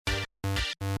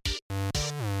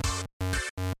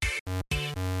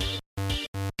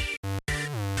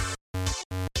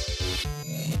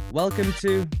Welcome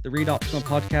to the Read Optional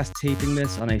Podcast, taping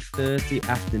this on a Thursday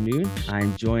afternoon.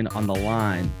 I'm joined on the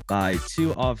line by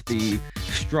two of the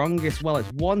strongest, well, it's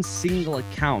one single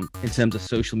account in terms of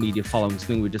social media following,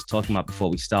 something we were just talking about before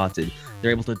we started.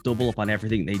 They're able to double up on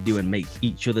everything they do and make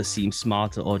each other seem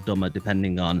smarter or dumber,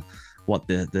 depending on what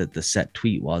the set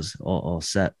tweet was or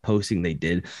set posting they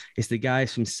did. It's the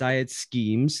guys from Syed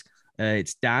Schemes.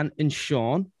 It's Dan and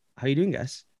Sean. How you doing,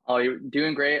 guys? Oh, you're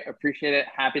doing great. Appreciate it.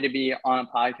 Happy to be on a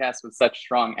podcast with such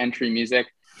strong entry music.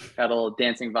 Got a little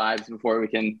dancing vibes before we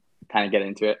can kind of get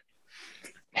into it.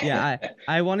 Yeah,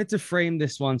 I wanted to frame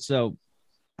this one. So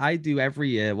I do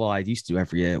every year. Well, I used to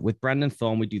every year with Brandon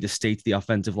Thorne. We do the State of the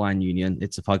Offensive Line Union.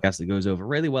 It's a podcast that goes over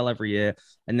really well every year.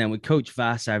 And then with Coach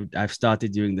Vass, I've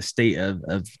started doing the State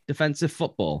of Defensive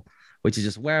Football, which is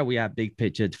just where we have big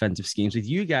picture defensive schemes. With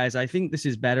you guys, I think this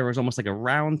is better as almost like a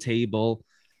round table.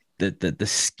 The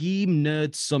scheme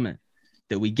nerd summit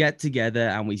that we get together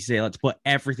and we say, let's put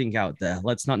everything out there.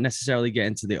 Let's not necessarily get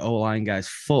into the O-line guys'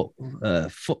 foot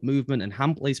movement and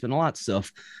hand placement, all that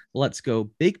stuff. Let's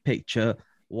go big picture.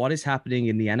 What is happening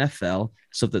in the NFL?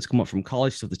 Stuff that's come up from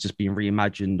college, stuff that's just been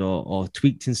reimagined or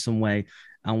tweaked in some way.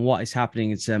 And what is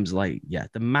happening in terms of the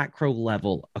macro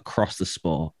level across the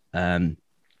sport.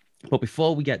 But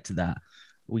before we get to that,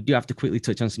 we do have to quickly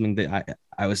touch on something that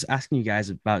I was asking you guys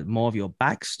about more of your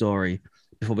backstory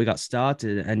before we got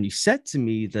started. And you said to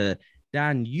me that,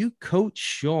 Dan, you coached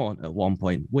Sean at one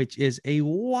point, which is a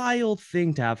wild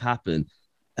thing to have happen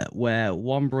where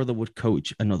one brother would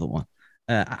coach another one.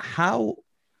 How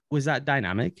was that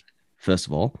dynamic, first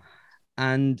of all?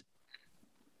 And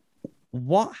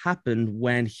what happened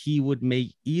when he would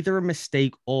make either a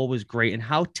mistake or was great? And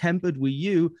how tempered were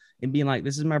you in being like,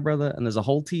 this is my brother and there's a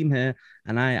whole team here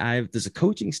and there's a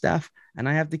coaching staff and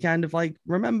I have to kind of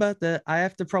remember that I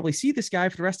have to probably see this guy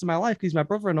for the rest of my life because he's my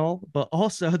brother and all, but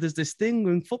also there's this thing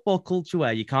in football culture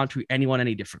where you can't treat anyone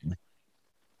any differently.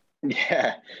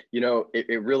 Yeah,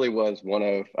 it really was one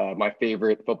of my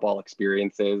favorite football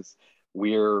experiences.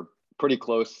 We're pretty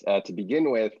close to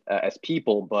begin with as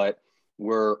people, but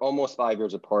we're almost 5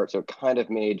 years apart. So it kind of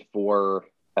made for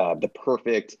the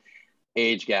perfect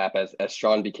age gap. As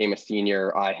Sean became a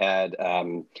senior, I had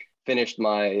finished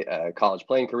my college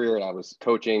playing career and I was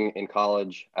coaching in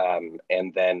college,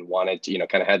 and then wanted to,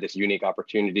 kind of had this unique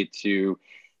opportunity to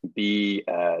be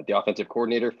the offensive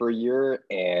coordinator for a year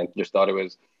and just thought it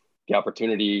was the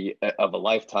opportunity of a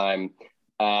lifetime.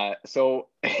 So,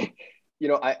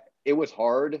 it was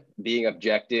hard being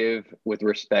objective with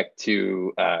respect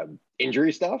to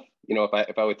injury stuff.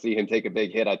 If I would see him take a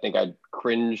big hit, I think I'd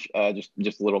cringe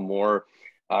just a little more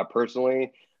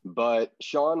personally. But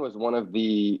Sean was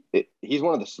he's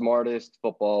one of the smartest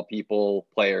football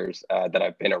players that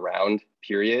I've been around,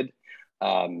 period.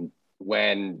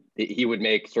 When he would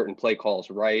make certain play calls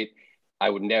right, I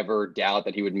would never doubt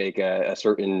that he would make a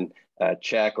certain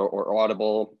check or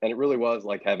audible. And it really was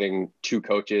like having two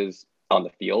coaches on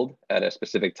the field at a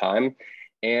specific time.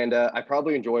 And I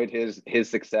probably enjoyed his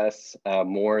success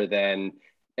more than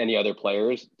any other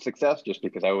player's success, just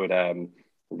because I would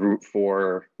root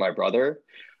for my brother.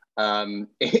 In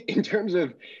terms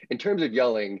of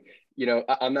yelling,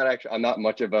 I'm not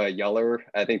much of a yeller.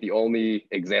 I think the only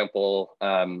example,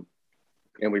 and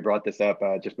we brought this up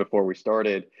just before we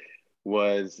started,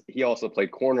 was he also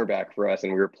played cornerback for us,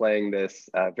 and we were playing this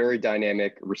very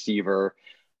dynamic receiver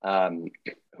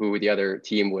who the other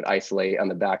team would isolate on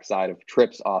the backside of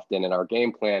trips often. And our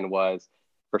game plan was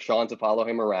for Sean to follow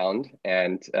him around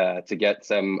and to get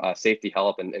some safety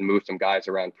help and move some guys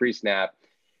around pre-snap.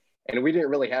 And we didn't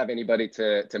really have anybody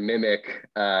to mimic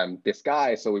this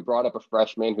guy. So we brought up a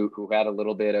freshman who had a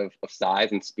little bit of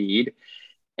size and speed.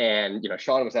 And,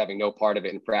 Sean was having no part of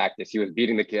it in practice. He was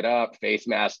beating the kid up, face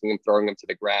masking him, throwing him to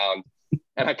the ground.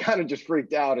 And I kind of just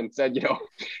freaked out and said,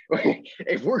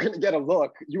 if we're going to get a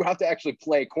look, you have to actually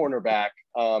play cornerback.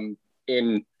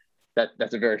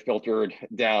 That's a very filtered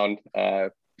down,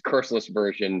 curseless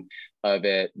version of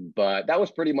it. But that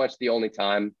was pretty much the only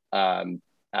time.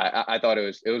 I thought it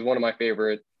was one of my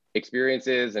favorite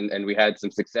experiences, and we had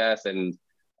some success, and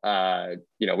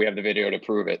we have the video to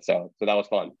prove it. So that was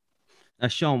fun.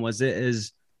 Sean, was it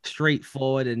as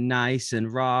straightforward and nice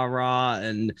and rah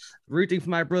and rooting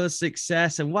for my brother's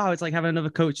success? And wow, it's like having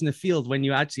another coach in the field. When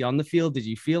you're actually on the field, did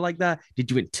you feel like that? Did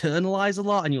you internalize a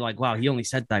lot? And you're like, wow, he only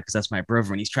said that because that's my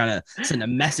brother and he's trying to send a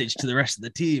message to the rest of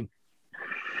the team.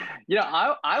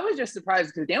 I was just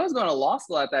surprised because Dan was going to law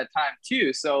school at that time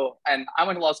too. So, and I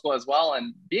went to law school as well.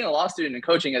 And being a law student and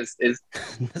coaching is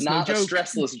not a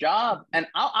stressless job. And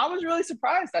I was really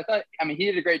surprised. I thought, he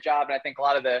did a great job. And I think a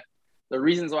lot of the the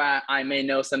reasons why I may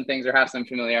know some things or have some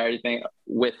familiarity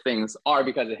with things are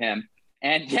because of him.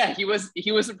 And yeah, he was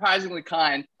surprisingly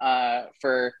kind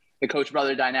for the coach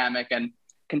brother dynamic, and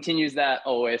continues that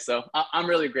always. So I'm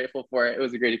really grateful for it. It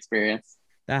was a great experience.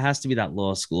 That has to be that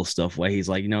law school stuff where he's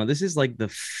like, this is like the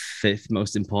fifth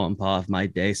most important part of my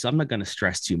day. So I'm not going to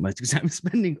stress too much because I'm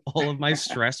spending all of my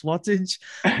stress wattage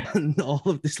on all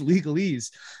of this legalese.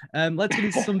 Let's get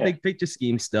into some big picture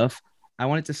scheme stuff. I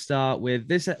wanted to start with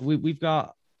this. We've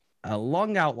got a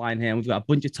long outline here. We've got a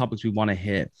bunch of topics we want to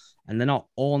hit, and they're not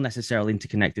all necessarily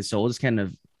interconnected. So we'll just kind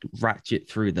of ratchet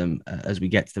through them as we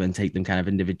get to them and take them kind of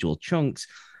individual chunks.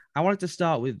 I wanted to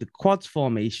start with the quads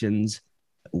formations,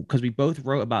 because we both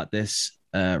wrote about this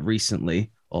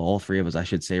recently, or all three of us, I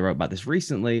should say, wrote about this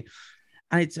recently.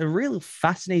 And it's a real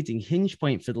fascinating hinge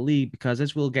point for the league, because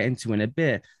as we'll get into in a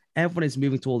bit, everyone is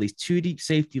moving to all these two deep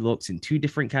safety looks in two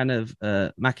different kind of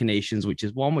machinations, which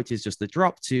is just the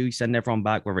drop two, send everyone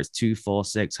back, whether it's 2, 4,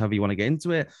 6, however you want to get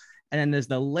into it. And then there's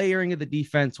the layering of the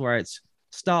defense where it's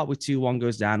start with 2, 1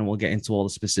 goes down, and we'll get into all the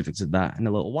specifics of that in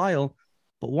a little while.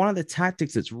 But one of the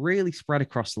tactics that's really spread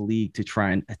across the league to try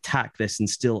and attack this and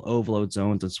still overload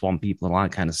zones and swamp people and all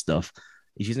that kind of stuff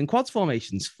is using quads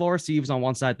formations, 4 receivers on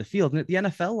one side of the field. And at the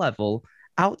NFL level,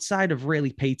 outside of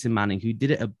really Peyton Manning, who did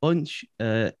it a bunch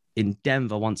in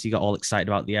Denver once he got all excited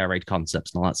about the air raid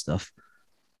concepts and all that stuff,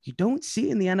 you don't see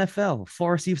it in the NFL.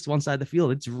 4 receivers to one side of the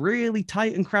field. It's really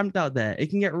tight and cramped out there.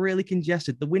 It can get really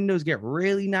congested. The windows get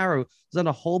really narrow. There's not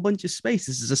a whole bunch of space.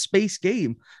 This is a space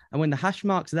game. And when the hash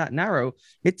marks are that narrow,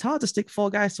 it's hard to stick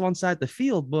 4 guys to one side of the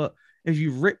field. But if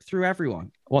you rip through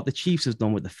everyone, what the Chiefs have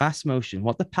done with the fast motion,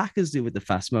 what the Packers do with the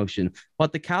fast motion,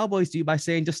 what the Cowboys do by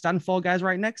saying just stand 4 guys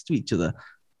right next to each other.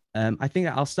 I think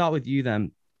I'll start with you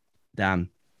then, Dan.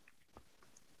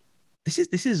 This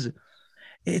is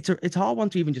it's a hard one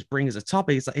to even just bring as a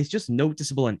topic. It's just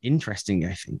noticeable and interesting,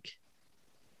 I think.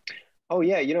 Oh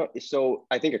yeah, so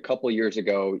I think a couple of years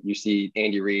ago, you see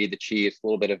Andy Reid, the Chiefs, a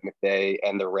little bit of McVay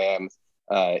and the Rams,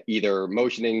 either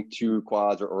motioning to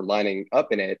quads or lining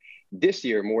up in it. This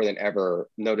year, more than ever,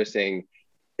 noticing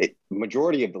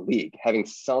majority of the league having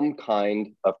some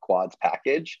kind of quads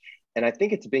package. And I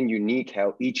think it's been unique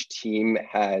how each team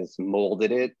has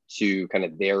molded it to kind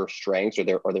of their strengths or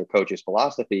their coach's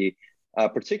philosophy.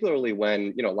 Particularly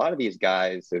when, a lot of these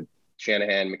guys,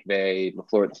 Shanahan, McVay,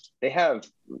 LaFleur, they have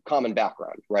common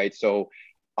background, right? So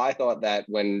I thought that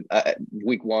when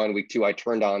week 1, week 2, I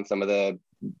turned on some of the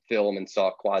film and saw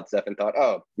quad stuff and thought,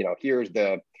 here's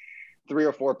the 3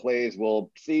 or 4 plays we'll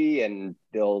see, and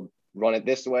they'll run it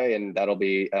this way, and that'll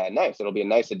be nice. It'll be a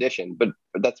nice addition. But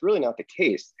that's really not the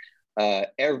case.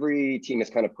 Every team has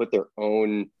kind of put their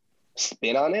own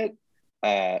spin on it.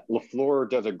 LaFleur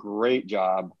does a great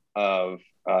job of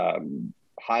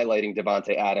highlighting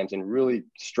Davante Adams and really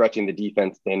stretching the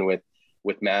defense thin with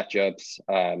matchups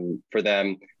for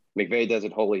them. McVay does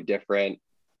it wholly different.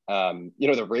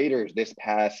 The Raiders this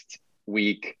past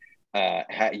week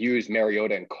used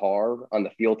Mariota and Carr on the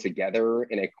field together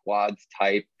in a quads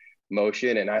type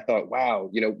motion. And I thought,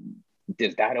 wow,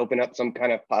 does that open up some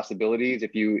kind of possibilities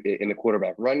if you in the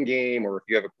quarterback run game, or if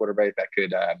you have a quarterback that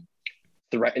could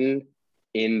threaten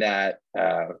in that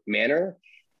manner?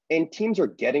 And teams are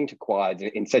getting to quads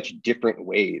in such different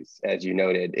ways, as you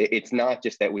noted. It's not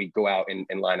just that we go out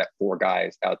and line up 4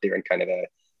 guys out there in kind of a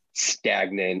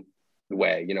stagnant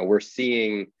way. We're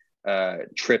seeing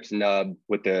trips nub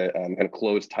with the kind of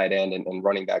closed tight end and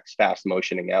running backs fast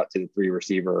motioning out to the 3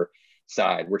 receiver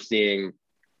side. We're seeing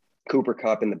Cooper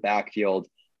Kupp in the backfield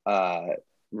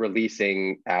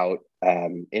releasing out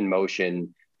in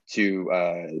motion to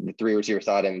the 3 receiver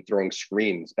side and throwing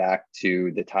screens back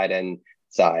to the tight end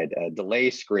side, delay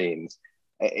screens.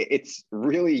 It's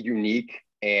really unique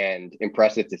and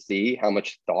impressive to see how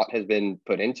much thought has been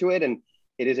put into it. And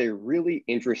it is a really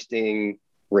interesting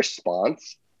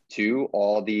response to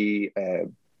all the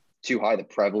too high, the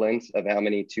prevalence of how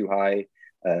many too high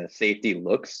safety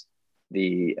looks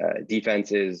the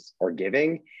defenses are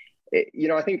giving.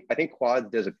 I think quads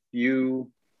does a few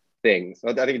things.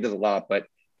 I think it does a lot, but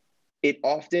it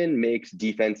often makes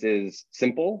defenses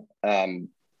simple.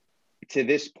 To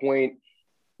this point,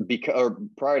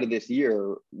 prior to this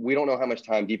year, we don't know how much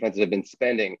time defenses have been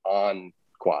spending on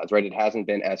quads, right? It hasn't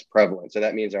been as prevalent. So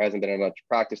that means there hasn't been as much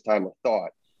practice time or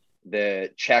thought. The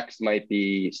checks might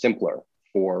be simpler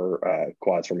for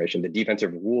quads formation. The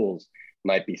defensive rules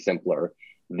might be simpler.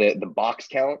 The box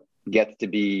count gets to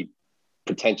be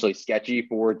potentially sketchy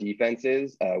for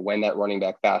defenses when that running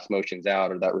back fast motions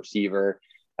out or that receiver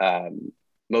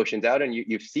motions out. And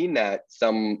you've seen that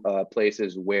some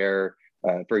places where,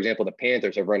 for example, the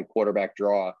Panthers have run quarterback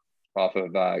draw off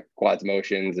of quads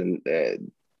motions, and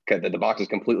the box is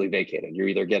completely vacated. You're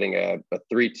either getting a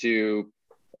 3-2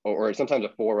 or sometimes a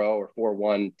 4-0 or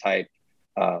 4-1 type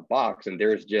box, and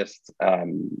there's just a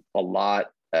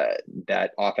lot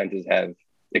that offenses have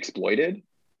exploited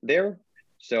there.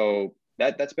 So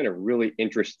that's been a really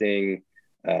interesting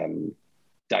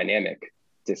dynamic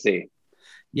to see.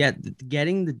 Yeah,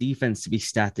 getting the defense to be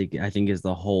static, I think, is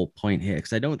the whole point here.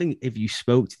 Because I don't think if you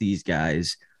spoke to these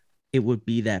guys, it would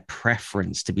be their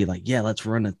preference to be like, yeah, let's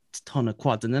run a ton of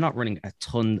quads. And they're not running a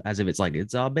ton as if it's like,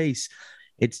 it's our base.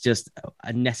 It's just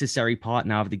a necessary part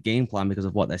now of the game plan because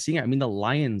of what they're seeing. I mean, the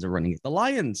Lions are running it. The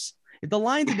Lions, if the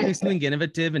Lions are doing something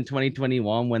innovative in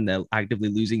 2021 when they're actively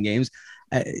losing games,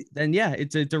 then yeah,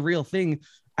 it's a real thing.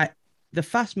 The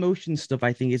fast motion stuff,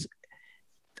 I think,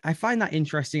 I find that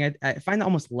interesting. I find that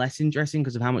almost less interesting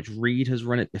because of how much Reed has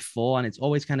run it before. And it's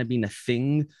always kind of been a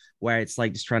thing where it's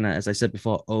like just trying to, as I said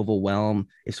before, overwhelm.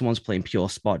 If someone's playing pure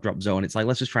spot drop zone, it's like,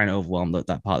 let's just try and overwhelm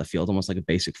that part of the field, almost like a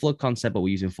basic flood concept, but we're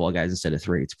using 4 guys instead of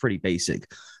 3. It's pretty basic.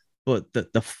 But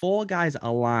the 4 guys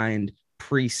aligned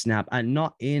pre-snap and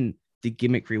not in the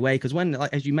gimmickry way. Because when,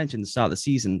 like, as you mentioned, the start of the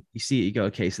season, you see it, you go,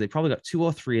 okay, so they probably got 2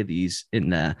 or 3 of these in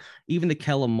there. Even the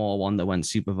Kellen Moore one that went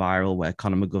super viral where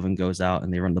Connor McGovern goes out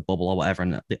and they run the bubble or whatever.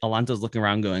 And Atlanta's looking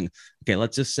around going, okay,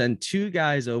 let's just send 2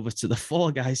 guys over to the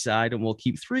 4 guy side and we'll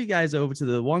keep 3 guys over to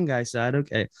the 1 guy side.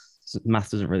 Okay. So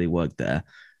math doesn't really work there.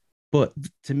 But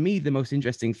to me, the most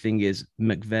interesting thing is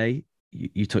McVay.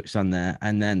 You touched on there.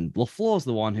 And then LaFleur's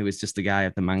the one who is just the guy I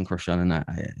have the man crush on. And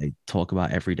I talk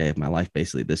about every day of my life,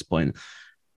 basically, at this point.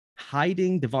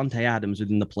 Hiding Davante Adams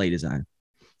within the play design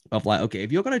of like, okay,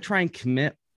 if you're going to try and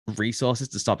commit resources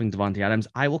to stopping Davante Adams,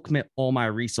 I will commit all my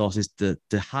resources to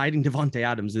hiding Davante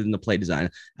Adams within the play design.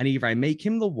 And either I make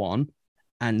him the 1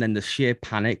 and then the sheer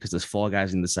panic because there's 4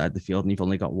 guys in the side of the field and you've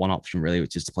only got 1 option really,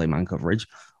 which is to play man coverage.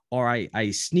 Or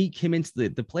I sneak him into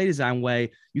the play design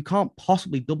way. You can't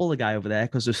possibly double the guy over there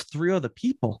because there's 3 other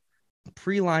people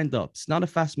pre-lined up. It's not a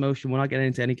fast motion. We're not getting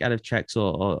into any kind of checks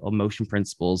or motion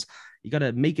principles. You got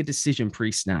to make a decision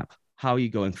pre-snap. How are you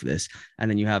going for this? And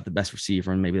then you have the best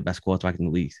receiver and maybe the best quarterback in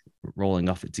the league rolling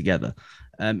off it together.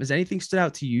 Has anything stood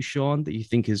out to you, Sean, that you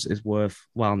think is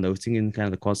worthwhile noting in kind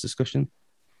of the quads discussion?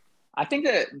 I think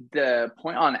that the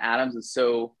point on Adams is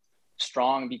so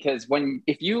strong because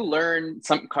if you learn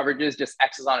some coverages, just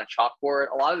X's on a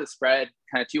chalkboard, a lot of the spread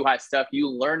kind of too high stuff, you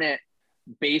learn it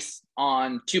based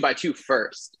on 2x2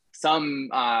 first. Some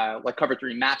like cover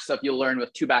 3 match stuff you'll learn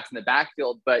with 2 backs in the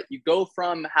backfield, but you go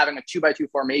from having a 2x2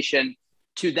 formation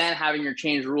to then having your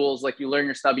change rules, like you learn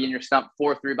your stubby and your stump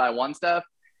 4 3x1 stuff.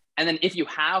 And then if you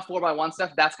have 4x1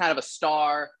 stuff, that's kind of a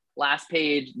star last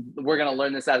page. We're going to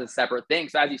learn this as a separate thing.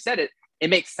 So as you said, it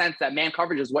makes sense that man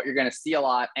coverage is what you're going to see a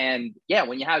lot. And yeah,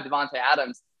 when you have Davante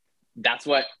Adams, that's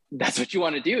what you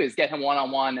want to do is get him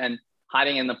one-on-one, and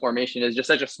hiding in the formation is just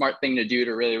such a smart thing to do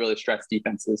to really, really stress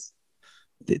defenses.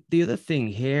 The other thing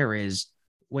here is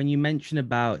when you mention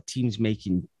about teams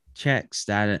making checks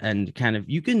and kind of,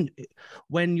 you can,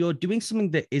 when you're doing something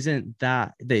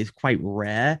that is quite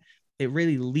rare, it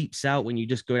really leaps out when you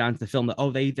just go down to the film that,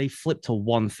 oh, they flip to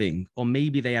one thing, or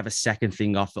maybe they have a second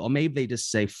thing off it, or maybe they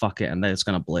just say, fuck it, and they're just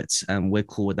going to blitz. And we're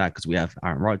cool with that because we have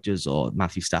Aaron Rodgers or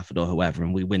Matthew Stafford or whoever,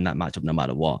 and we win that matchup no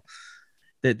matter what.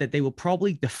 That they will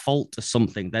probably default to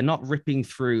something. They're not ripping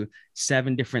through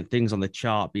 7 different things on the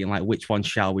chart, being like, which one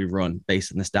shall we run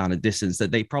based on this down and distance?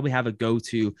 That they probably have a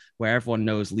go-to where everyone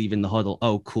knows leaving the huddle,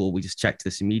 oh, cool, we just checked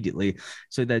this immediately.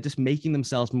 So they're just making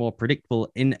themselves more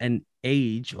predictable in an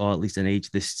age, or at least an age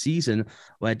this season,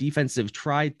 where defenses have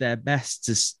tried their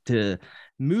best to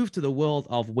move to the world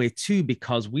of we're 2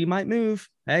 because we might move.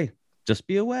 Hey, just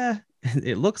be aware.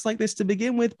 It looks like this to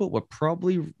begin with, but we're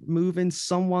probably moving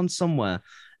someone somewhere,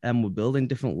 and we're building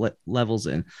different levels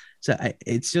in. So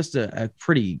it's just a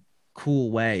pretty cool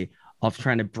way of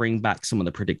trying to bring back some of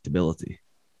the predictability.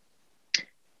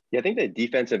 Yeah, I think that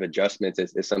defensive adjustments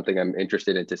is something I'm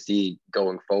interested in to see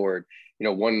going forward. You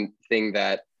know, one thing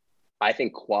that I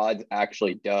think quads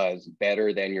actually does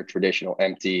better than your traditional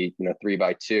empty,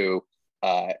 3x2,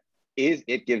 is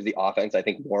it gives the offense, I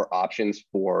think, more options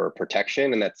for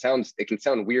protection. And it can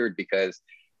sound weird because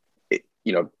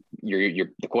you're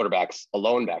the quarterback's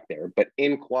alone back there, but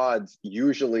in quads,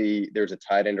 usually there's a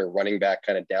tight end or running back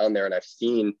kind of down there. And I've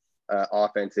seen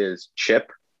offenses chip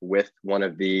with one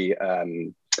of the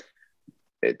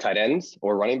tight ends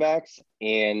or running backs.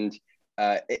 And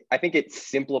I think it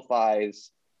simplifies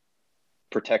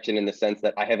protection in the sense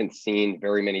that I haven't seen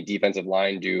very many defensive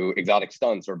line do exotic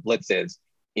stunts or blitzes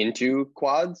into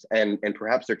quads, and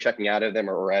perhaps they're checking out of them,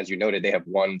 or as you noted, they have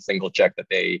one single check that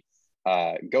they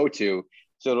go to.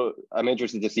 So I'm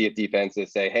interested to see if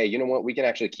defenses say, hey, you know what, we can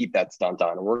actually keep that stunt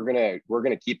on. We're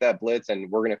gonna keep that blitz,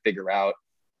 and we're gonna figure out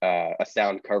a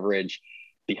sound coverage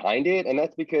behind it. And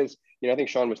that's because, I think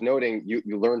Sean was noting,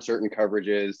 you learn certain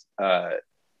coverages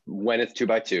when it's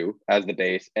 2x2 as the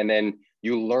base, and then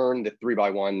you learn the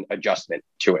 3x1 adjustment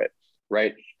to it,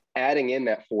 right? Adding in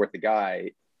that fourth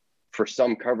guy for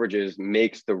some coverages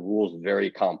makes the rules very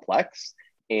complex,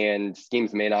 and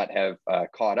schemes may not have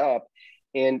caught up.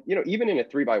 And, even in a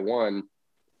 3x1,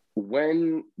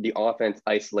 when the offense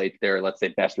isolates their, let's say,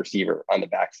 best receiver on the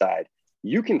backside,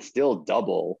 you can still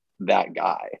double that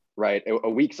guy, right? A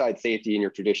weak side safety in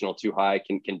your traditional 2-high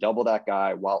can double that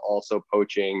guy while also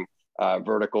poaching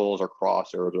verticals or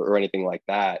crossers or anything like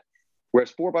that.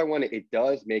 Whereas 4x1, it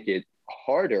does make it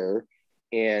harder.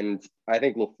 And I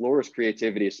think LaFleur's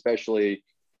creativity, especially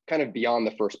kind of beyond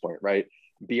the first point, right?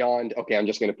 Beyond, okay, I'm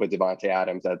just going to put Davante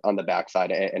Adams on the backside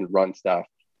and run stuff.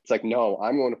 It's like, no,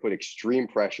 I'm going to put extreme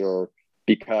pressure,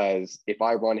 because if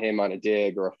I run him on a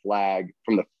dig or a flag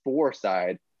from the 4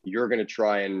 side, you're going to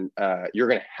try and you're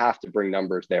going to have to bring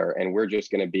numbers there. And we're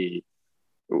going to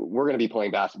be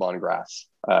playing basketball on grass,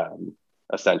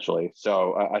 essentially.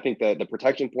 So I think that the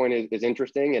protection point is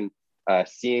interesting, and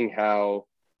seeing how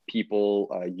people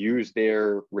use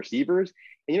their receivers.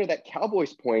 And, that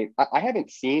Cowboys point, I haven't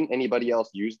seen anybody else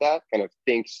use that, kind of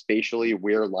think spatially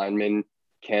where linemen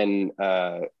can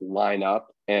line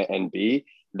up and be.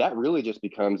 That really just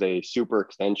becomes a super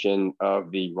extension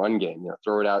of the run game.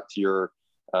 Throw it out to your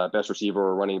best receiver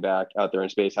or running back out there in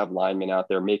space, have linemen out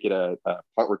there, make it a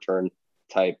punt return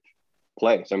type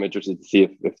play. So I'm interested to see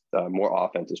if more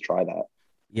offenses try that.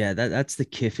 Yeah, that's the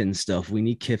Kiffin stuff. We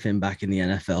need Kiffin back in the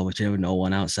NFL, which I know no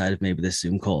one outside of maybe the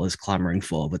Zoom call is clamoring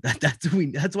for. But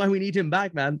that's why we need him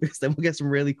back, man, because then we'll get some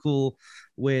really cool,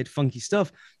 weird, funky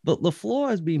stuff. But LaFleur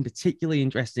has been particularly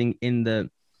interesting in the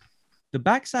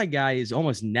backside guy is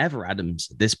almost never Adams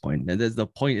at this point. And the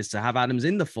point is to have Adams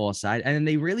in the 4 side, and then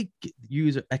they really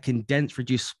use a condensed,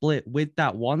 reduced split with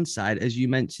that 1 side, as you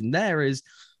mentioned. There is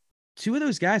 2 of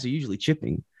those guys are usually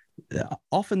chipping.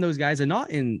 Often those guys are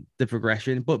not in the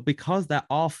progression, but because there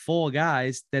are 4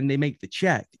 guys, then they make the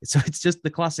check. So it's just the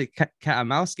classic cat and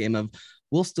mouse game of,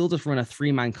 we'll still just run a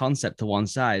 3-man concept to 1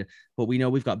 side, but we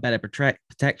know we've got better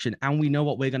protection, and we know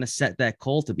what we're going to set their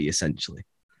call to be, essentially.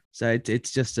 So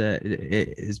it's just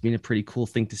it has been a pretty cool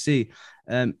thing to see.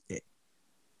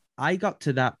 I got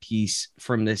to that piece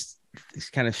from this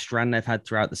kind of strand I've had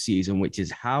throughout the season, which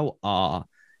is, how are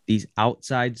these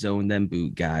outside zone then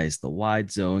boot guys, the wide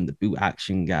zone, the boot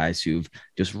action guys who've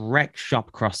just wrecked shop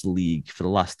across the league for the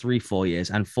last 3-4 years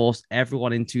and forced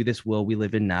everyone into this world we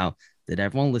live in now, that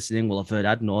everyone listening will have heard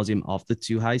ad nauseum of the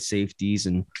 2-high safeties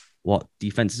and what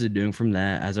defenses are doing from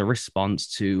there as a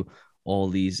response to all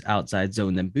these outside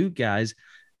zone then boot guys.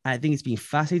 I think it's been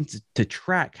fascinating to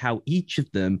track how each of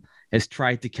them has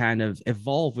tried to kind of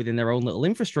evolve within their own little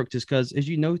infrastructures, because as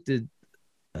you noted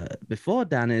before,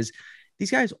 Dan, is these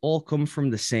guys all come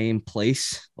from the same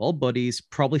place, all buddies,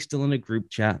 probably still in a group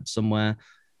chat somewhere.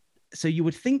 So you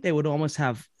would think they would almost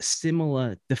have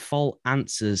similar default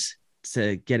answers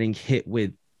to getting hit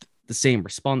with the same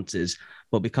responses.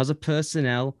 But because of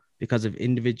personnel, because of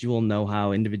individual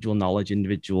know-how, individual knowledge,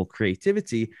 individual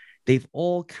creativity, they've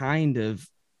all kind of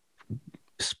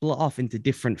split off into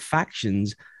different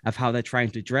factions of how they're trying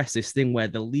to address this thing, where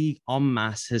the league en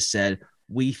masse has said,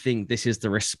 we think this is the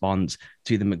response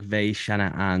to the McVay,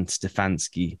 Shanahan,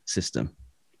 Stefanski system.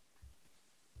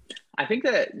 I think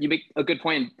that you make a good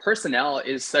point. Personnel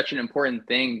is such an important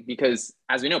thing because,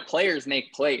 as we know, players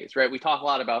make plays, right? We talk a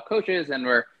lot about coaches and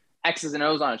we're X's and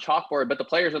O's on a chalkboard, but the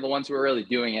players are the ones who are really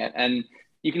doing it. And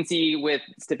you can see with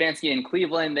Stefanski in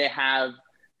Cleveland, they have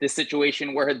this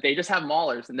situation where they just have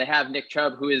maulers, and they have Nick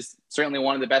Chubb, who is certainly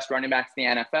one of the best running backs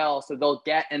in the NFL. So they'll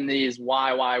get in these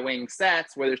YY wing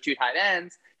sets where there's 2 tight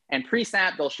ends, and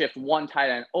pre-snap, they'll shift 1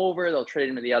 tight end over, they'll trade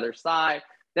him to the other side.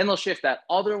 Then they'll shift that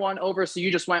other one over. So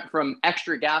you just went from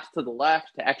extra gaps to the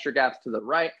left to extra gaps to the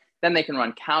right. Then they can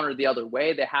run counter the other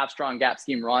way. They have strong gap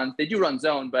scheme runs. They do run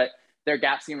zone, but their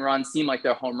gap scheme runs seem like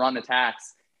their home run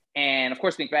attacks. And of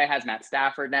course, McVay has Matt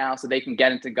Stafford now, so they can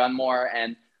get into gun more.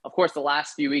 And of course, the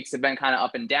last few weeks have been kind of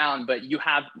up and down, but you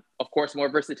have, of course, more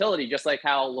versatility, just like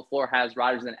how LaFleur has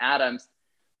Rodgers and Adams.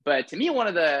 But to me, one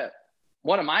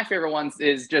of my favorite ones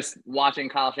is just watching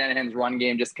Kyle Shanahan's run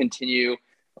game just continue,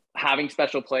 having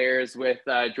special players with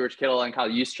George Kittle and Kyle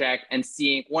Juszczyk, and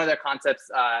seeing one of their concepts.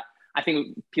 I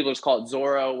think people just call it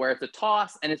Zorro, where it's a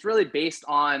toss, and it's really based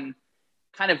on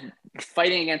kind of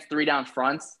fighting against 3-down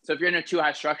fronts. So if you're in a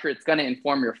 2-high structure, it's going to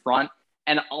inform your front.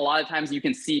 And a lot of times you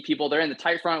can see people, they're in the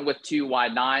tight front with 2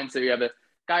 wide 9s. So you have a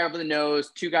guy over the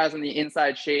nose, two guys on the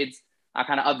inside shades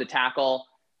kind of the tackle,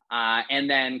 and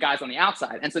then guys on the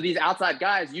outside. And so these outside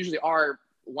guys usually are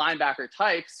linebacker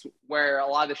types, where a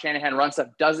lot of the Shanahan run stuff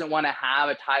doesn't want to have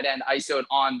a tight end ISO'd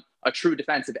on a true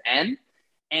defensive end.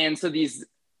 And so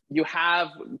you have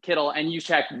Kittle and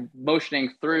Juszczyk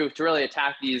motioning through to really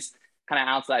attack these kind of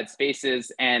outside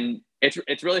spaces. And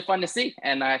it's really fun to see.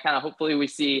 And hopefully we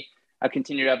see a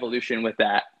continued evolution with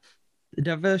that. The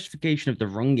diversification of the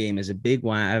run game is a big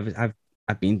one.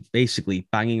 I've been basically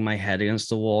banging my head against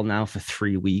the wall now for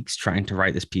 3 weeks, trying to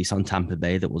write this piece on Tampa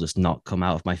Bay that will just not come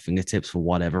out of my fingertips for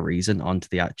whatever reason onto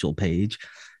the actual page.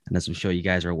 And as I'm sure you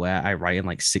guys are aware, I write in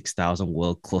like 6,000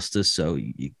 word clusters. So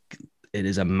it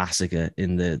is a massacre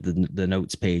in the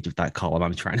notes page of that column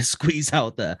I'm trying to squeeze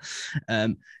out there.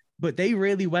 But they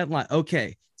really went like,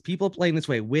 okay, people are playing this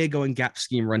way. We're going gap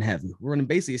scheme run heavy. We're running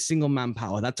basically a single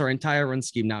manpower. That's our entire run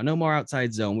scheme now. No more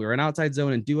outside zone. We were an outside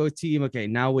zone and duo team. Okay,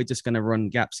 now we're just going to run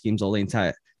gap schemes all the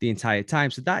entire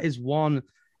time. So that is one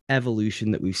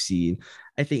evolution that we've seen.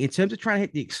 I think in terms of trying to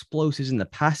hit the explosives in the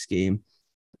pass game,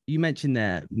 you mentioned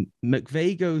there,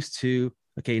 McVay goes to,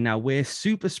 okay, now we're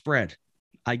super spread.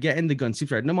 I get in the gun, super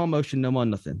spread. No more motion, no more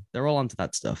nothing. They're all onto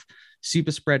that stuff.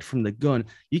 Super spread from the gun.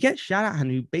 You get Shanahan,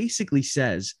 who basically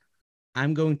says,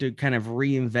 I'm going to kind of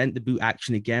reinvent the boot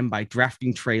action again by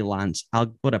drafting Trey Lance.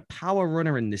 I'll put a power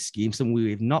runner in this scheme, something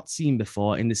we have not seen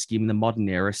before in the scheme in the modern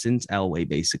era since Elway,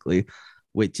 basically,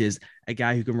 which is a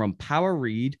guy who can run power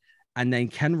read and then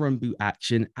can run boot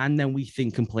action, and then we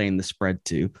think can play in the spread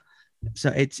too.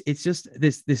 So it's just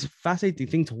this fascinating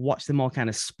thing to watch them all kind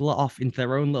of split off into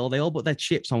their own little. They all put their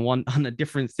chips on a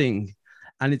different thing.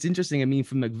 And it's interesting. I mean,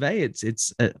 for McVay,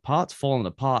 it's parts falling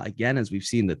apart again, as we've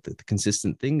seen the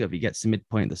consistent thing of he gets to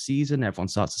midpoint of the season, everyone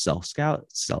starts to self-scout,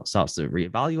 starts to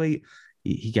reevaluate.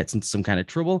 He gets into some kind of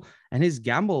trouble. And his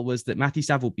gamble was that Matthew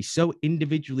Stafford will be so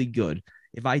individually good.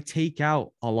 If I take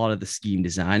out a lot of the scheme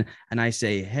design and I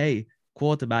say, hey,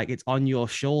 quarterback, it's on your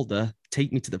shoulder,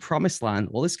 take me to the promised land.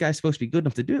 Well, this guy's supposed to be good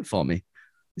enough to do it for me.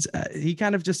 He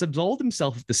kind of just absolved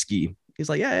himself of the scheme. He's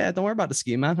like, yeah, don't worry about the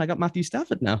scheme, man. I got Matthew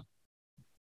Stafford now.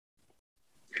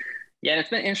 Yeah, and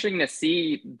it's been interesting to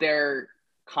see their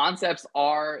concepts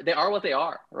are what they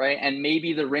are, right? And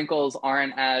maybe the wrinkles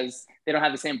they don't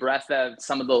have the same breadth of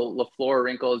some of the LaFleur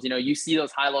wrinkles. You see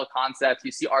those high-low concepts,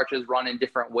 you see arches run in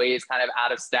different ways, kind of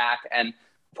out of stack. And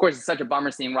of course, it's such a bummer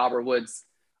seeing Robert Woods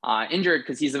injured,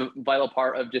 because he's a vital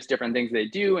part of just different things they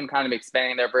do and kind of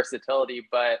expanding their versatility.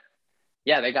 But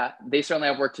yeah, they certainly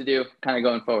have work to do kind of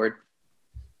going forward.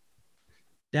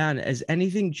 Dan, has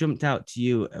anything jumped out to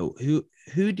you?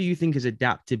 Who do you think has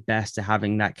adapted best to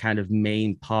having that kind of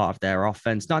main part of their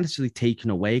offense, not necessarily taken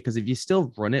away? Because if you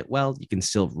still run it well, you can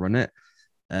still run it.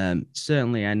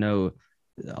 Certainly, I know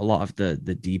a lot of the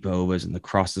deep overs and the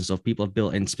cross and stuff, people have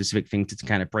built in specific things to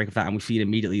kind of break that. And we see it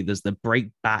immediately. There's the break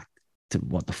back to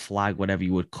the flag, whatever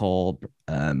you would call,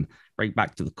 break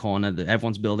back to the corner, that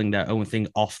everyone's building their own thing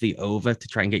off the over to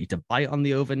try and get you to bite on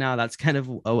the over now. That's kind of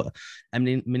a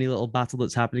mini little battle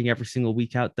that's happening every single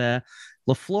week out there.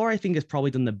 LaFleur, I think, has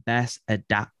probably done the best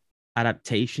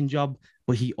adaptation job,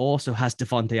 but he also has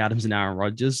Devontae Adams and Aaron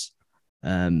Rodgers.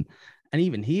 And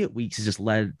even he at weeks has just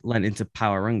lent into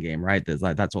power run game, right?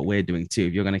 That's what we're doing too.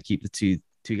 If you're going to keep the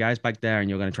two guys back there and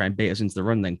you're going to try and bait us into the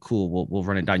run, then cool, we'll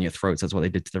run it down your throats. That's what they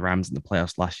did to the Rams in the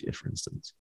playoffs last year, for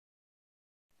instance.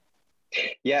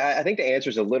 Yeah, I think the answer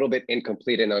is a little bit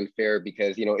incomplete and unfair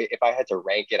because, if I had to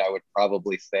rank it, I would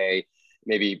probably say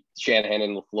maybe Shanahan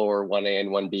and LaFleur 1A and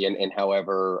 1B and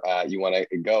however you want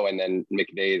to go, and then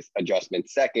McVay's adjustment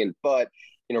second. But,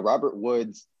 Robert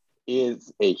Woods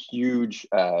is a huge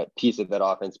piece of that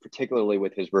offense, particularly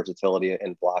with his versatility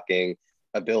and blocking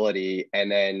ability.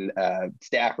 And then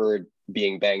Stafford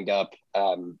being banged up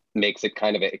makes it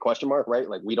kind of a question mark, right?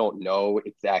 Like, we don't know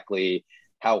exactly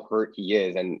how hurt he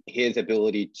is, and his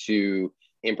ability to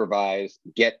improvise,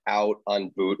 get out on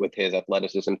boot with his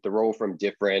athleticism, throw from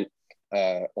different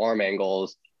arm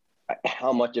angles,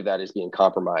 how much of that is being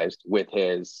compromised with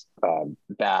his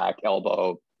back,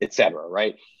 elbow, etc.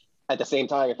 Right? At the same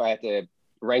time, if I had to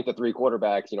rank the three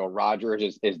quarterbacks,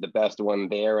 Rodgers is the best one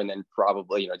there, and then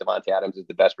probably Devontae Adams is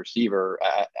the best receiver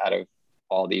out of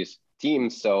all these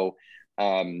teams. So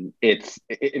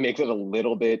it makes it a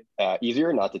little bit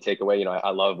easier, not to take away. I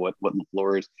love what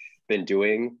LaFleur's been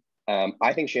doing.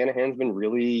 I think Shanahan's been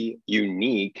really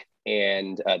unique,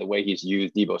 and the way he's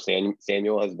used Deebo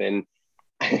Samuel has been.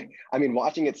 I mean,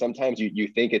 watching it sometimes you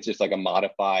think it's just like a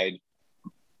modified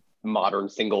modern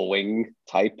single wing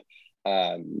type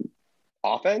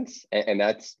offense, and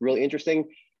that's really interesting.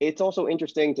 It's also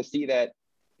interesting to see that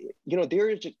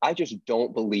I just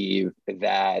don't believe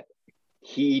that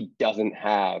he doesn't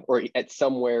have, or at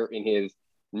somewhere in his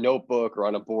notebook or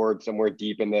on a board somewhere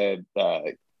deep in the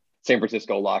San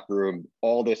Francisco locker room,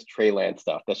 all this Trey Lance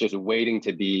stuff that's just waiting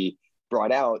to be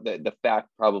brought out. The fact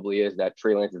probably is that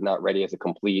Trey Lance is not ready as a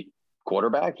complete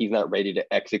quarterback. He's not ready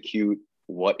to execute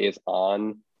what is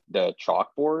on the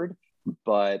chalkboard.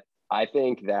 But I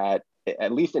think that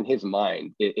at least in his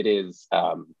mind, it is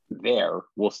there.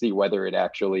 We'll see whether it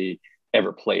actually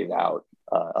ever plays out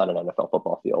on an NFL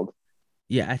football field.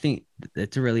 Yeah, I think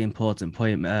it's a really important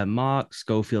point. Mark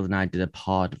Schofield and I did a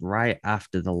pod right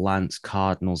after the Lance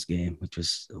Cardinals game, which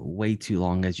was way too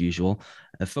long as usual,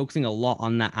 focusing a lot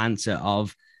on that answer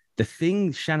of the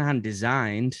thing Shanahan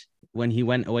designed when he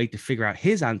went away to figure out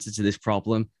his answer to this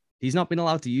problem. He's not been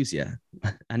allowed to use yet.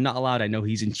 And not allowed. I know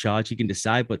he's in charge. He can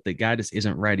decide, but the guy just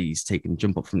isn't ready. He's taken a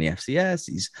jump up from the FCS.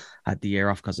 He's had the year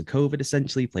off because of COVID,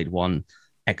 essentially. Played one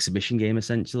exhibition game,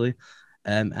 essentially.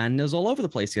 And it was all over the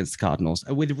place against the Cardinals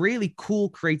with really cool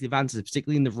creative answers,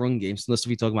 particularly in the run game. So that's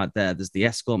what we're talking about there. There's the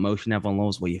escort motion everyone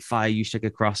loves where you fire Juszczyk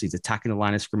across. He's attacking the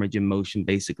line of scrimmage in motion,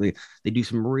 basically. They do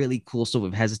some really cool stuff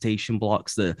with hesitation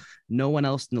blocks that no one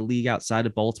else in the league outside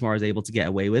of Baltimore is able to get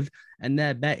away with. And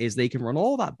their bet is they can run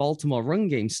all that Baltimore run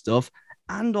game stuff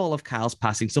and all of Kyle's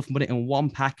passing stuff and put it in one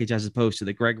package as opposed to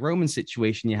the Greg Roman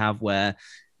situation you have where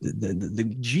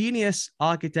the genius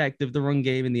architect of the run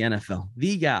game in the NFL,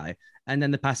 the guy, and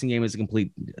then the passing game is a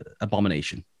complete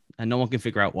abomination. And no one can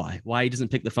figure out why. Why he doesn't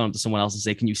pick the phone up to someone else and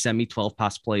say, can you send me 12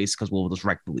 pass plays? Because we'll just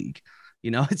wreck the league.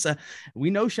 You know, we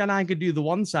know Shanahan could do the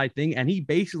one side thing. And he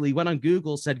basically went on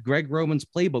Google, said Greg Roman's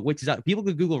playbook, which is that people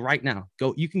could Google right now.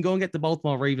 You can go and get the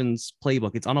Baltimore Ravens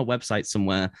playbook. It's on a website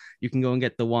somewhere. You can go and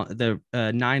get the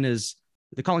Niners,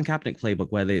 the Colin Kaepernick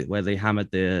playbook where they hammered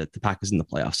the Packers in the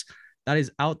playoffs. That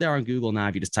is out there on Google now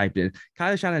if you just type it in.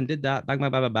 Kyle Shanahan did that. Bang, bang,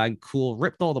 bang, bang, bang. Cool.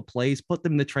 Ripped all the plays, put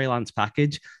them in the Trey Lance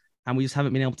package, and we just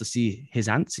haven't been able to see his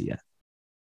answer yet.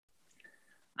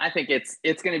 I think it's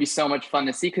going to be so much fun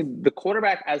to see because the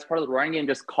quarterback as part of the running game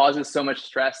just causes so much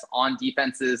stress on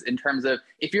defenses in terms of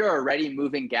if you're already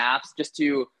moving gaps just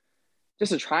to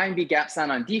try and be gap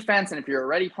sound on defense. And if you're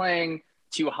already playing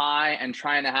too high and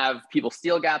trying to have people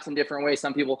steal gaps in different ways,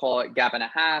 some people call it gap and a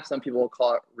half. Some people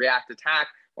call it react attack,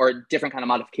 or different kind of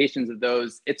modifications of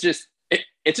those. It's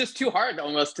just too hard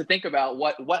almost to think about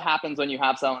what happens when you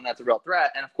have someone that's a real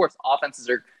threat. And of course, offenses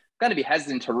are going to be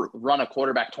hesitant to run a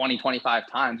quarterback 20, 25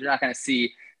 times. You're not going to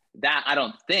see that, I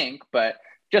don't think, but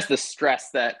just the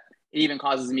stress that it even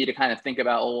causes me to kind of think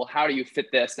about, well, how do you fit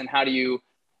this? And how do you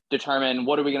determine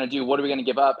what are we going to do? What are we going to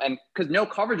give up? And because no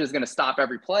coverage is going to stop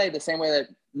every play the same way that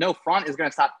no front is going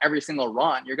to stop every single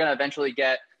run. You're going to eventually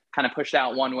get kind of pushed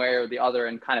out one way or the other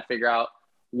and kind of figure out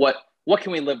what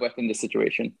can we live with in this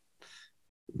situation.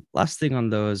 Last thing on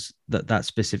those, that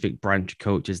specific branch of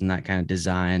coaches and that kind of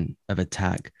design of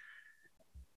attack.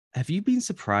 Have you been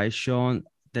surprised, Sean,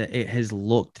 that it has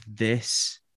looked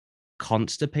this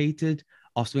constipated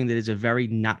of something that is a very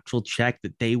natural check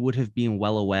that they would have been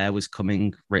well aware was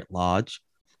coming writ large?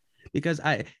 Because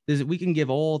we can give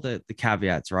all the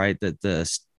caveats, right? That the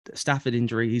Stafford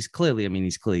injury, he's clearly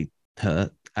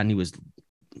hurt and he was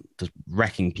just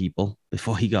wrecking people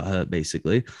before he got hurt,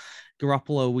 basically.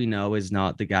 Garoppolo, we know, is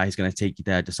not the guy who's going to take you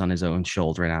there just on his own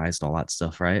shoulder and eyes and all that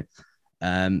stuff, right?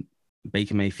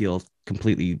 Baker Mayfield,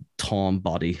 completely torn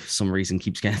body, for some reason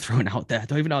keeps getting thrown out there. I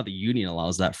don't even know how the union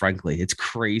allows that, frankly. It's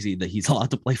crazy that he's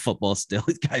allowed to play football still.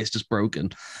 This guy is just broken.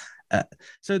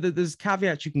 So there's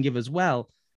caveats you can give as well.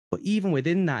 But even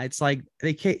within that, it's like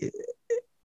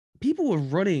people were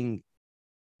running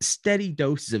steady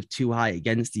doses of too high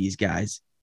against these guys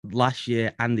last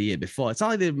year and the year before. It's not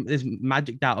like they're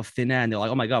magicked out of thin air and they're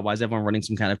like, oh my God, why is everyone running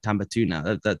some kind of Tampa 2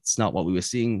 now? That's not what we were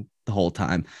seeing the whole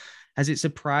time. Has it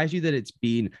surprised you that it's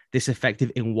been this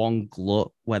effective in one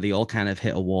glut where they all kind of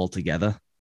hit a wall together?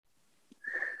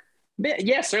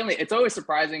 Yeah, certainly. It's always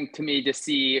surprising to me to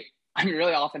see,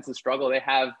 really offensive struggle. They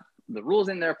have the rules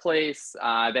in their place.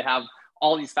 They have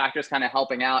all these factors kind of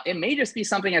helping out. It may just be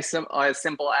something as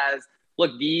simple as,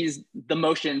 look, the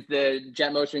motions, the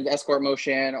jet motion, the escort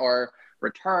motion, or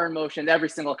return motion, every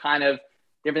single kind of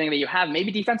everything that you have.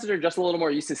 Maybe defenses are just a little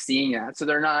more used to seeing that. So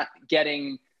they're not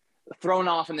getting thrown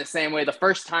off in the same way. The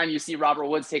first time you see Robert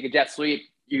Woods take a jet sweep,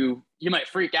 you might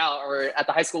freak out, or at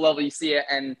the high school level, you see it.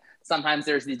 And sometimes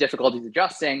there's these difficulties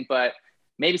adjusting, but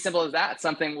maybe simple as that,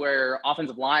 something where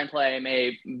offensive line play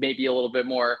may be a little bit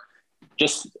more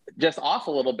just off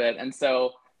a little bit. And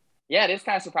so, yeah, it is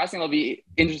kind of surprising. It'll be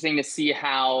interesting to see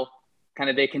how kind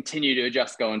of they continue to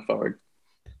adjust going forward.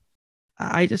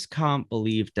 I just can't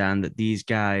believe, Dan, that these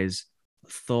guys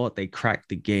thought they cracked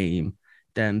the game.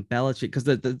 Then Belichick,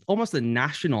 because almost the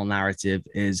national narrative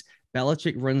is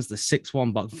Belichick runs the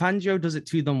 6-1 box. Fangio does it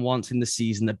to them once in the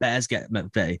season. The Bears get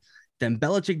McVay. Then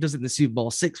Belichick does it in the Super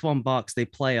Bowl, 6-1 box. They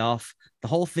play off. The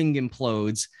whole thing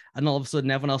implodes. And all of a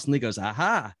sudden, everyone else in the league goes,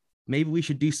 aha, maybe we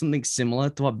should do something similar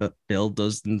to what Bill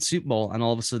does in the Super Bowl. And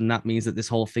all of a sudden, that means that this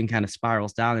whole thing kind of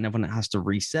spirals down and everyone has to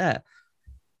reset.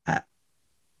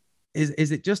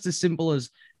 Is it just as simple as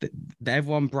that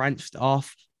everyone branched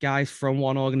off, guys from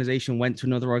one organization went to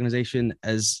another organization,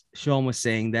 as Sean was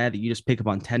saying there, that you just pick up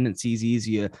on tendencies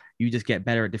easier, you just get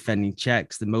better at defending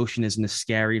checks, the motion isn't as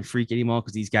scary and freaky anymore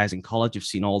because these guys in college have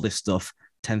seen all this stuff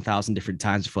 10,000 different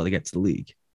times before they get to the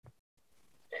league?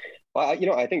 Well,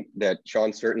 I think that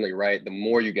Sean's certainly right. The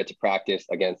more you get to practice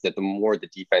against it, the more the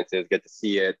defenses get to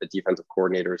see it. The defensive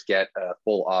coordinators get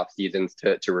full off seasons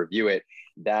to review it.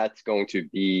 That's going to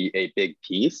be a big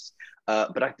piece.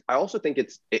 But I also think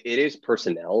it is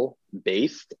personnel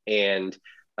based. And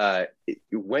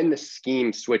when the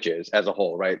scheme switches as a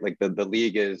whole, right? Like the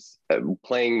league is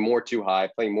playing more too high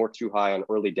on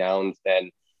early downs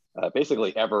than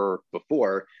basically ever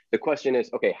before. The question is,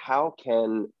 okay, how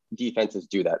can defenses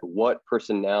do that? What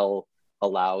personnel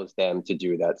allows them to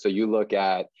do that? So you look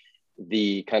at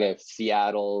the kind of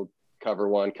Seattle cover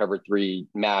 1, cover 3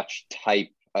 match type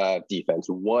defense.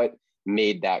 What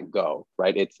made that go,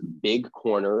 right? It's big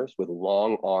corners with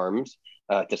long arms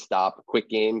to stop quick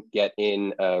game, get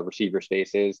in receiver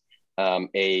spaces,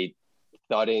 a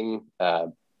thudding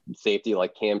safety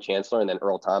like Cam Chancellor, and then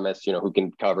Earl Thomas, who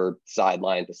can cover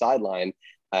sideline to sideline.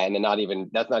 And then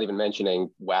that's not even mentioning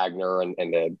Wagner and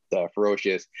the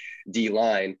ferocious D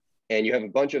line. And you have a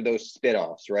bunch of those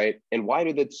spinoffs, right? And why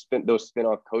do those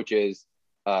spinoff coaches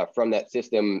from that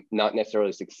system not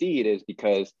necessarily succeed is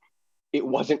because it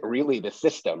wasn't really the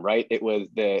system, right? It was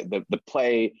the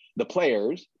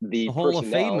players, the Hall of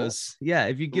personnel. Famers. Yeah,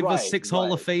 if you give us 6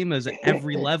 Hall of Famers at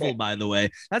every level, by the way,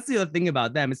 that's the other thing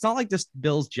about them. It's not like just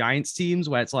Bills Giants teams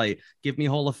where it's like, give me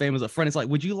Hall of Famers up front. It's like,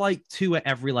 would you like 2 at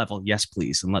every level? Yes,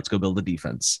 please. And let's go build the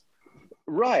defense.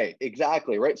 Right,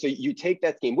 exactly. Right. So you take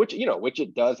that scheme, which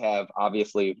it does have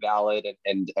obviously valid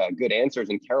and good answers.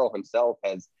 And Carroll himself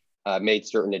has made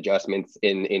certain adjustments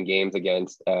in games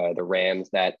against the Rams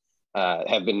that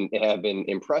have been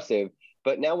impressive.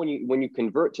 But now when you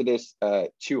convert to this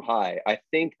too high, I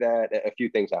think that a few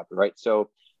things happen, right? So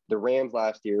the Rams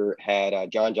last year had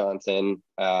John Johnson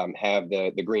have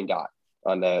the green dot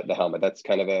on the helmet. That's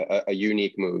kind of a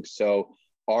unique move. So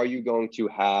are you going to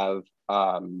have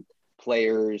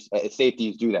players,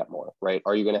 safeties do that more, right?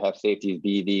 Are you going to have safeties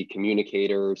be the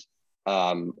communicators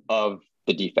of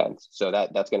the defense? So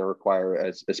that's going to require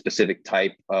a specific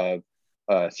type of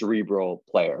cerebral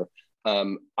player.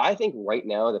 I think right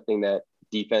now, the thing that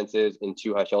defenses in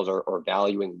too high shells are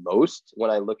valuing most when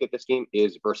I look at this game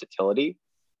is versatility,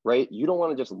 right? You don't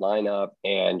want to just line up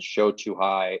and show too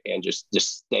high and just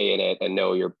stay in it and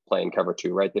know you're playing cover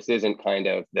 2, right? This isn't kind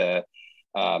of the,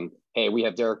 hey, we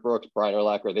have Derek Brooks, Brian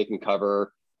Urlacher, they can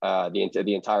cover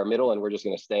the entire middle and we're just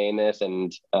going to stay in this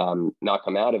and not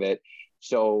come out of it.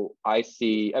 So I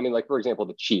see, like, for example,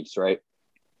 the Chiefs, right?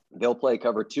 They'll play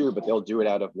cover 2, but they'll do it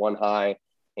out of 1 high,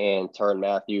 and Tyrann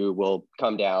Mathieu will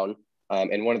come down.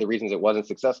 And one of the reasons it wasn't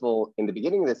successful in the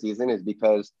beginning of the season is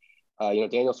because,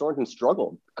 Daniel Sorensen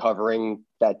struggled covering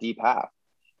that deep half.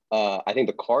 I think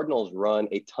the Cardinals run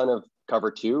a ton of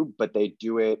cover 2, but they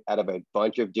do it out of a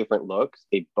bunch of different looks.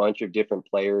 A bunch of different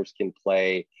players can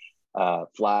play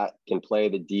flat, can play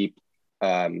the deep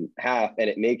half, and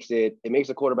it makes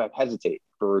the quarterback hesitate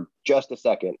for just a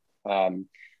second.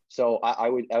 So I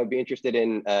would be interested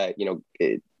in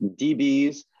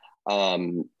DBs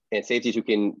and safeties who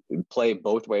can play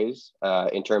both ways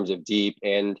in terms of deep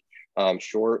and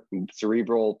short,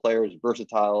 cerebral players,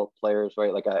 versatile players,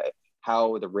 right? Like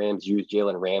how the Rams use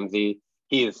Jalen Ramsey.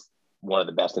 He is one of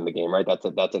the best in the game, right?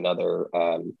 That's another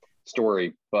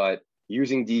story. But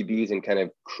using DBs in kind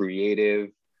of creative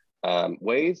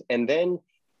ways, and then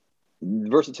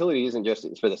versatility isn't just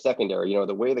for the secondary.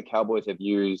 The way the Cowboys have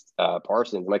used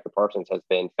Micah Parsons has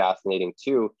been fascinating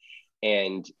too.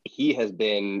 And he has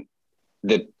been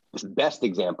the best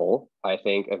example, I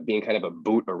think, of being kind of a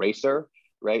boot eraser,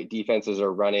 right? Defenses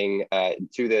are running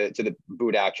to the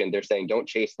boot action. They're saying, don't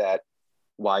chase that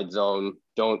wide zone.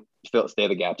 Don't stay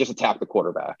the gap. Just attack the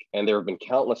quarterback. And there have been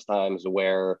countless times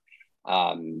where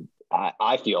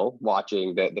I feel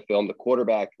watching the film, the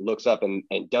quarterback looks up and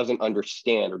doesn't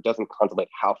understand or doesn't contemplate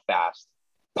how fast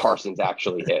Parsons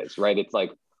actually is, right? It's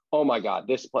like, oh my God,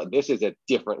 this is a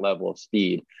different level of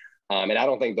speed. And I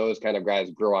don't think those kind of guys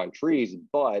grow on trees,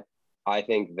 but I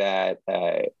think that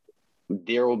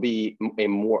there will be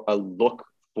a look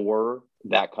for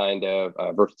that kind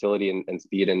of versatility and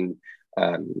speed and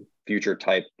future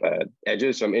type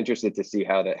edges. So I'm interested to see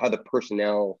how the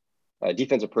personnel,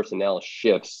 defensive personnel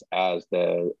shifts as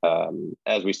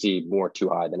we see more too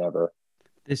high than ever.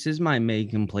 This is my main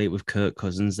complaint with Kirk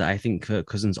Cousins, that I think Kirk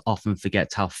Cousins often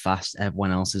forgets how fast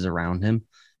everyone else is around him,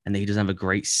 and that he doesn't have a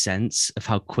great sense of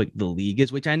how quick the league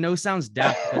is, which I know sounds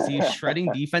daft because he's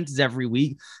shredding defenses every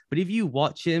week. But if you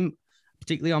watch him,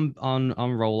 particularly on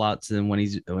rollouts and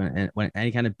when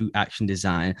any kind of boot action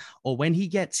design, or when he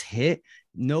gets hit,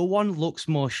 no one looks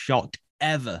more shocked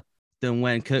ever than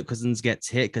when Kirk Cousins gets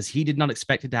hit, because he did not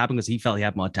expect it to happen, because he felt he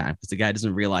had more time, because the guy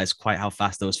doesn't realize quite how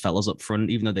fast those fellas up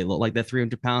front, even though they look like they're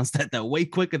 300 pounds, that they're way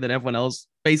quicker than everyone else,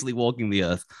 basically walking the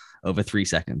earth over 3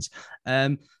 seconds.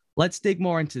 Let's dig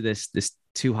more into this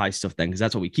too high stuff then, because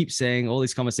that's what we keep saying, all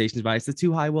these conversations about it's the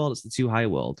too high world, it's the too high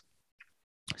world.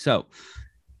 So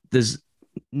there's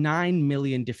 9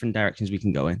 million different directions we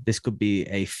can go in. This could be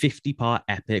a 50-part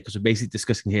epic, because we're basically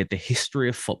discussing here the history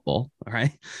of football, all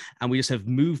right? And we just have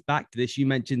moved back to this. You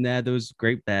mentioned there those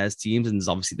great Bears teams, and there's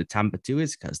obviously the Tampa 2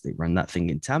 is because they run that thing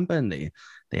in Tampa, and they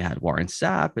had Warren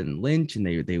Sapp and Lynch, and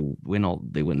they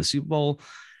win the Super Bowl.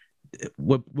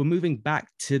 We're moving back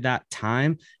to that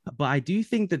time, but I do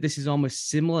think that this is almost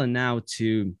similar now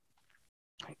to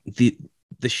the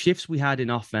shifts we had in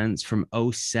offense from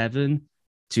 2007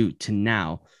 to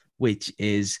now, which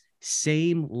is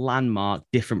same landmark,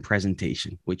 different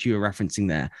presentation, which you were referencing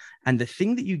there. And the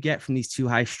thing that you get from these too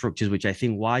high structures, which I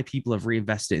think why people have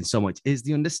reinvested in so much, is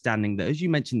the understanding that, as you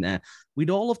mentioned there, we'd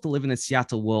all love to live in a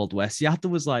Seattle world where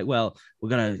Seattle was like, well, we're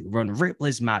going to run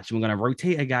Ripley's match, and we're going to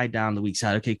rotate a guy down the weak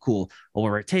side. Okay, cool. Or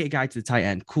we'll rotate a guy to the tight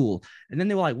end. Cool. And then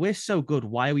they were like, we're so good.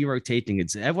 Why are we rotating?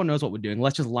 Everyone knows what we're doing.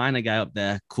 Let's just line a guy up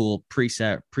there. Cool.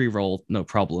 Preset, pre-roll, no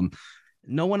problem.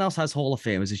 No one else has Hall of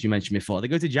Famers, as you mentioned before. They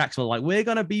go to Jacksonville like, we're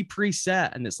going to be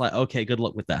preset. And it's like, okay, good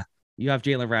luck with that. You have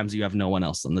Jalen Ramsey. You have no one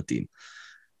else on the team.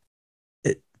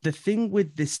 The thing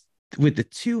with the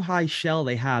too high shell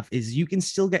they have is you can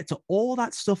still get to all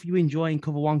that stuff you enjoy in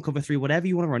cover 1, cover 3, whatever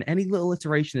you want to run, any little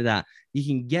iteration of that, you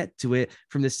can get to it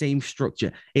from the same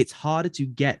structure. It's harder to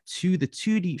get to the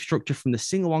too deep structure from the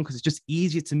single one, because it's just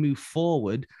easier to move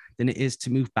forward than it is to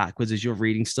move backwards as you're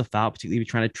reading stuff out, particularly if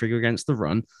you're trying to trigger against the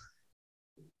run.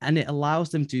 And it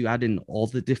allows them to add in all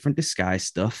the different disguise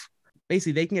stuff.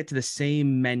 Basically, they can get to the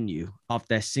same menu of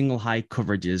their single high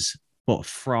coverages, but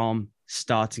from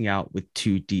starting out with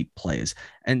 2 deep players.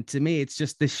 And to me, it's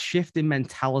just this shift in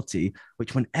mentality,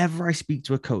 which whenever I speak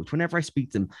to a coach, whenever I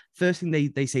speak to them, first thing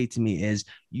they say to me is,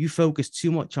 you focus too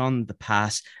much on the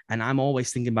pass, and I'm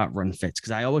always thinking about run fits,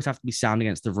 because I always have to be sound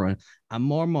against the run. And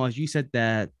more, as you said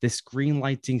there, this green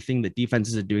lighting thing that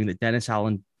defenses are doing, that Dennis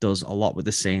Allen does a lot with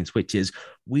the Saints, which is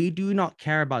we do not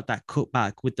care about that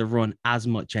cutback with the run as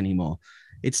much anymore.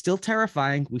 It's still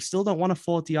terrifying. We still don't want a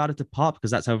 40-yarder to pop,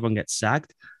 because that's how everyone gets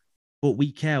sacked. But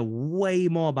we care way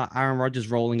more about Aaron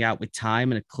Rodgers rolling out with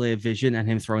time and a clear vision, and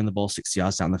him throwing the ball 60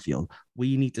 yards down the field.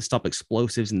 We need to stop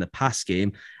explosives in the pass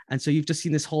game. And so you've just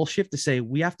seen this whole shift to say,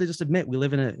 we have to just admit we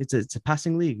live in it's a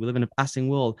passing league. We live in a passing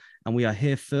world, and we are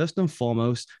here first and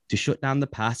foremost to shut down the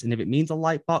pass. And if it means a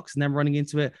light box and then running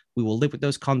into it, we will live with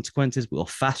those consequences. We will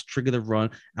fast trigger the run,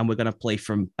 and we're going to play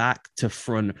from back to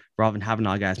front rather than having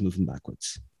our guys moving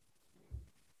backwards.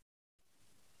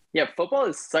 Yeah, football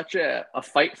is such a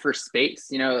fight for space.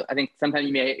 You know, I think sometimes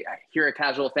you may hear a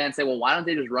casual fan say, well, why don't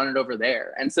they just run it over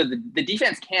there? And so the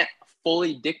defense can't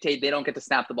fully dictate. They don't get to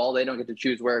snap the ball. They don't get to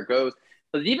choose where it goes.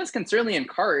 But the defense can certainly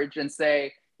encourage and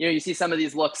say, you know, you see some of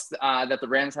these looks that the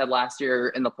Rams had last year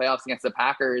in the playoffs against the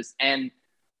Packers. And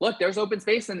look, there's open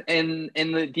space in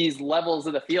these levels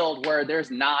of the field where there's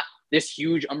not this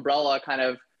huge umbrella kind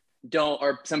of dome,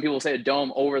 or some people say a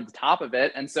dome over the top of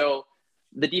it. And so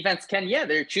the defense can,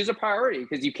 they choose a priority,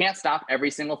 because you can't stop every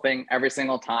single thing every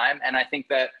single time. And I think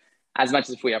that as much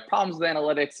as if we have problems with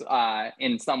analytics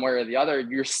in some way or the other,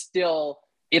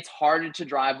 it's harder to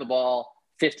drive the ball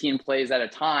 15 plays at a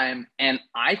time. And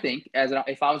I think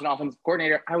if I was an offensive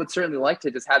coordinator, I would certainly like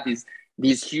to just have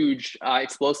these huge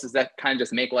explosives that kind of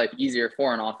just make life easier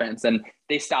for an offense. And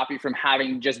they stop you from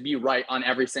having just be right on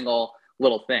every single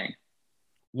little thing.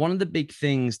 One of the big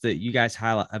things that you guys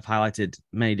have highlighted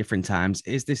many different times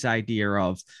is this idea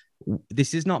of,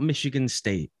 this is not Michigan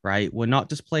State, right? We're not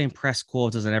just playing press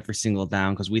quarters on every single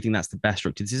down because we think that's the best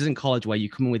structure. This isn't college where you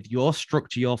come in with your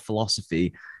structure, your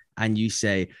philosophy, and you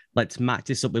say, let's match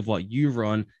this up with what you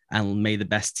run and may the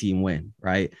best team win,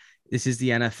 right? This is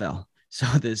the NFL. So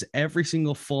there's every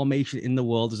single formation in the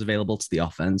world is available to the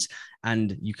offense,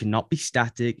 and you cannot be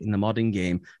static in the modern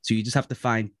game. So you just have to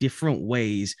find different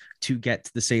ways to get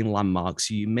to the same landmarks.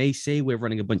 So you may say we're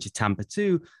running a bunch of Tampa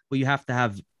 2, but you have to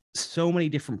have so many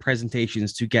different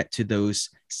presentations to get to those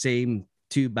same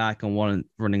two back and one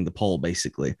running the pole,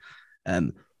 basically.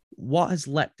 What has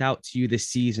leapt out to you this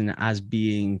season as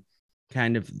being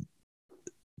kind of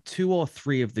two or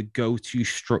three of the go-to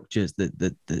structures that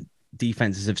the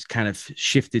defenses have kind of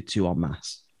shifted to en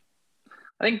masse?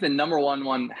 I think the number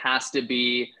one has to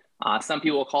be, some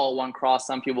people call it one cross,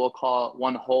 some people call it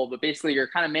one hold, but basically you're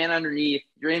kind of man underneath,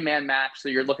 you're in man match, so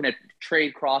you're looking at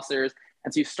trade crossers.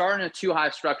 And so you start in a two high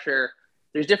structure.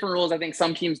 There's different rules. I think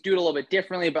some teams do it a little bit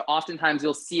differently, but oftentimes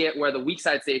you'll see it where the weak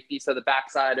side safety, so the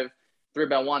backside of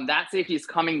 3-by-1, that safety is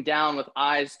coming down with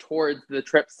eyes towards the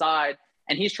trip side,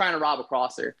 and he's trying to rob a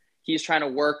crosser. He's trying to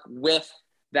work with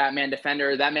that man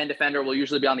defender. That man defender will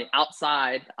usually be on the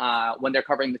outside when they're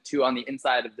covering the two on the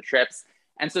inside of the trips.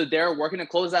 And so they're working to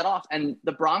close that off. And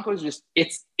the Broncos just,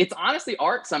 it's honestly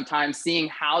art sometimes seeing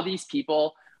how these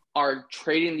people are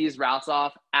trading these routes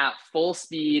off at full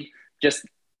speed.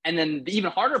 And then the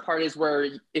even harder part is where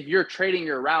if you're trading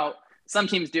your route, some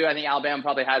teams do, I think Alabama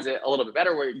probably has it a little bit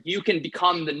better, where you can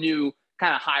become the new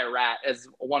kind of high rat, as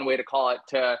one way to call it,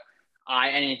 to eye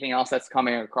anything else that's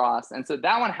coming across. And so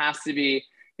that one has to be,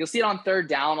 you'll see it on third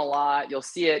down a lot. You'll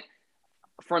see it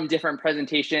from different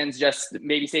presentations, just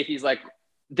maybe safeties, like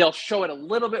they'll show it a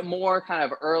little bit more kind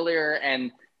of earlier.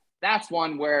 And that's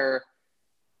one where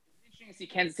it's interesting to see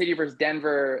Kansas City versus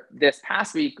Denver this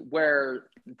past week, where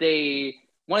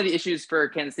one of the issues for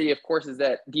Kansas City, of course, is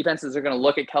that defenses are going to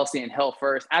look at Kelce and Hill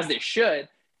first, as they should.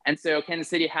 And so Kansas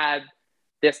City had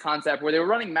this concept where they were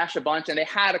running mesh a bunch, and they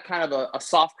had a kind of a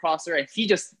soft crosser, and he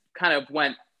just kind of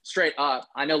went straight up.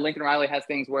 I know Lincoln Riley has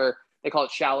things where they call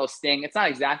it shallow sting. It's not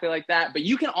exactly like that, but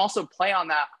you can also play on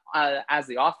that as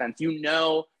the offense. You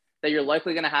know that you're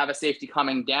likely going to have a safety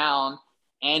coming down,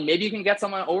 and maybe you can get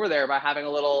someone over there by having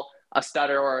a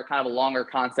stutter or kind of a longer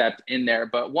concept in there.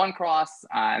 But one cross,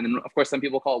 and then of course some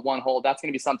people call it one hold. That's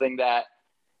going to be something that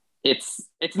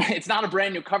it's not a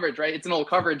brand new coverage, right? It's an old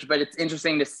coverage, but it's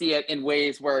interesting to see it in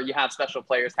ways where you have special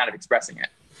players kind of expressing it.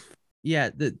 Yeah,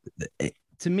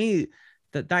 to me,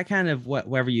 that kind of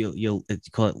whether you'll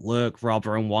call it lurk,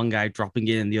 robber, and one guy dropping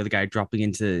in and the other guy dropping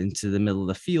into the middle of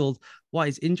the field. What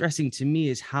is interesting to me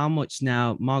is how much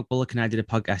now Mark Bullock and I did a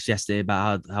podcast yesterday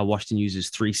about how Washington uses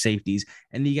three safeties,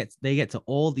 and they get to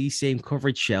all these same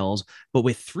coverage shells, but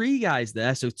with three guys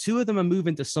there, so two of them are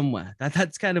moving to somewhere.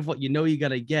 That's kind of what you're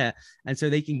gonna get, and so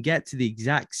they can get to the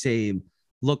exact same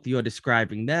look that you're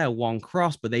describing there, one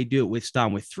cross, but they do it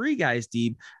with three guys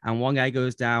deep, and one guy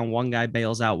goes down, one guy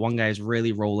bails out, one guy is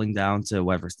really rolling down to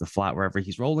whether it's the flat, wherever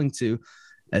he's rolling to.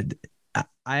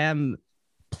 I am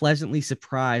pleasantly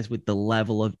surprised with the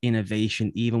level of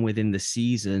innovation, even within the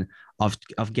season, of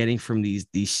getting from these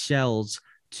shells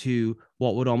to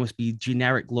what would almost be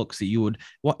generic looks that you would,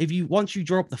 once you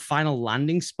draw up the final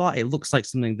landing spot, it looks like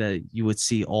something that you would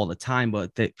see all the time,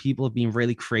 but that people have been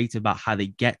really creative about how they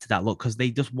get to that look, because they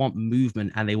just want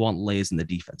movement and they want layers in the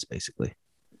defense, basically.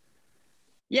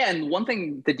 Yeah, and one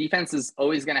thing the defense is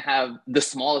always going to have the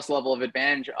smallest level of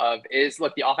advantage of is,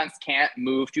 look, the offense can't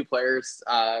move two players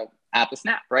at the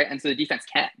snap, right? And so the defense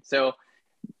can. So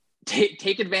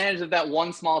take advantage of that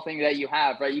one small thing that you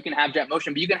have, right? You can have jet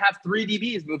motion, but you can have three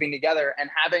DBs moving together, and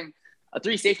having a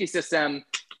three safety system,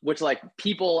 which like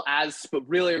people as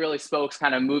really, really spokes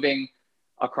kind of moving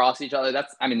across each other.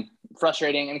 That's,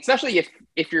 frustrating. And especially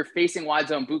if you're facing wide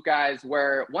zone boot guys,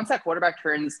 where once that quarterback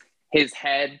turns his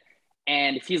head,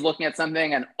 and if he's looking at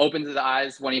something and opens his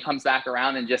eyes when he comes back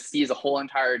around and just sees a whole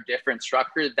entire different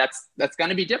structure, that's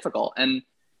going to be difficult. And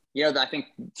I think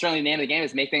certainly the name of the game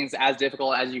is make things as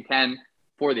difficult as you can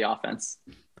for the offense.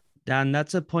 Dan,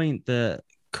 that's a point that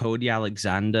Cody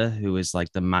Alexander, who is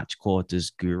like the match quarters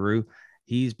guru,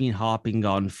 he's been harping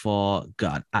on for,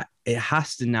 God, it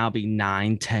has to now be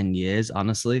 9-10 years,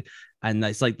 honestly. And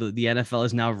it's like the NFL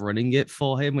is now running it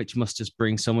for him, which must just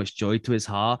bring so much joy to his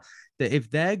heart, that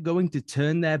if they're going to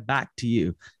turn their back to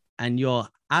you and you're,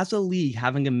 as a league,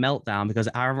 having a meltdown because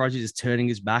Aaron Rodgers is turning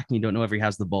his back and you don't know if he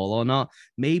has the ball or not,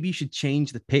 maybe you should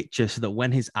change the picture so that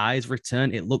when his eyes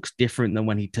return, it looks different than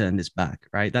when he turned his back,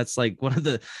 right? That's like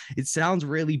it sounds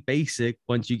really basic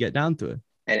once you get down to it.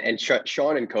 And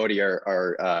Sean and Cody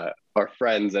are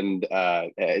friends and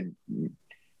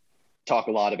talk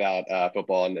a lot about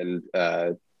football, and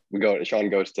Sean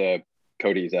goes to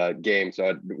Cody's game, so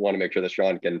I want to make sure that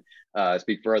Sean can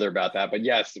speak further about that. But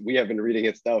yes, we have been reading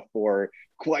his stuff for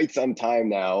quite some time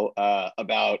now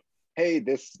about, hey,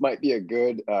 this might be a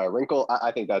good wrinkle.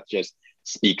 I think that just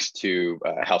speaks to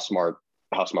how smart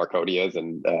Cody is,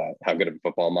 and how good of a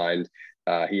football mind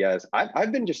he has.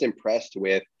 I've been just impressed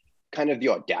with kind of the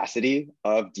audacity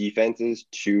of defenses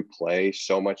to play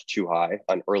so much too high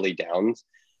on early downs.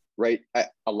 right?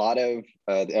 A lot of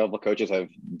the NFL coaches have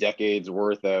decades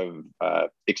worth of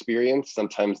experience.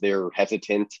 Sometimes they're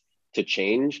hesitant to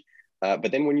change.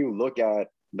 But then when you look at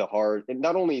the hard, and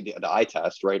not only the eye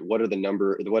test, right? What are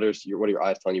your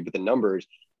eyes telling you? But the numbers,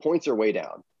 points are way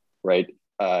down, right?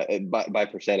 By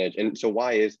percentage. And so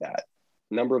why is that?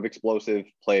 Number of explosive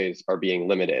plays are being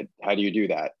limited. How do you do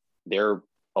that?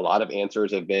 A lot of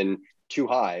answers have been too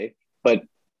high, but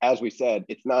as we said,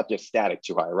 it's not just static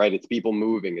too high, right? It's people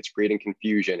moving, it's creating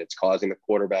confusion, it's causing the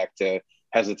quarterback to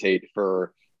hesitate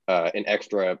for an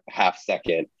extra half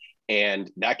second.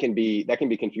 And that can be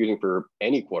confusing for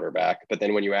any quarterback. But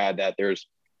then when you add that there's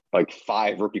like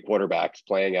 5 rookie quarterbacks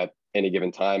playing at any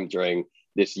given time during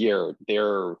this year,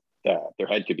 their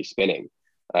head could be spinning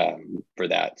for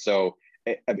that. So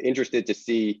I'm interested to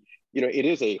see, it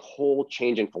is a whole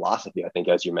change in philosophy, I think,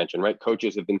 as you mentioned, right?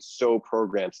 Coaches have been so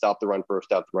programmed, stop the run first,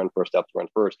 stop the run first, stop the run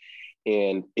first.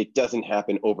 And it doesn't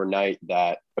happen overnight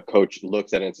that a coach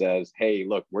looks at it and says, hey,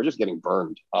 look, we're just getting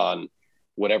burned on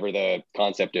whatever the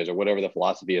concept is or whatever the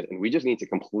philosophy is. And we just need to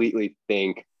completely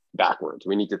think backwards.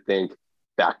 We need to think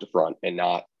back to front and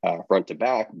not front to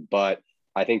back. But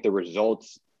I think the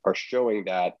results are showing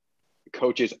that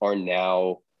coaches are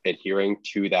now adhering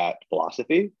to that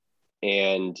philosophy.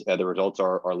 And the results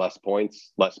are less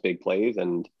points, less big plays.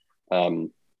 And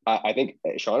I think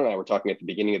Sean and I were talking at the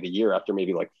beginning of the year after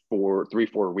maybe like 4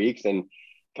 weeks and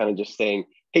kind of just saying,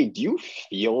 hey, do you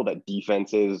feel that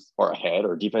defenses are ahead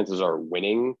or defenses are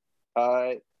winning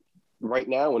right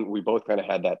now? And we both kind of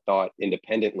had that thought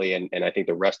independently. And I think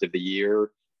the rest of the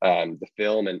year, the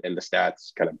film and the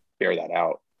stats kind of bear that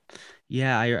out.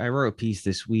 Yeah, I wrote a piece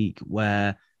this week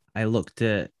where I looked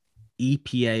at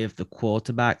EPA of the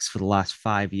quarterbacks for the last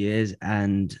 5 years,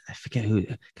 and I forget who.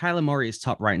 Kyler Murray is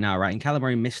top right now, right? And Kyler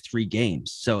Murray missed 3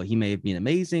 games, so he may have been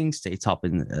amazing, stay top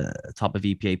of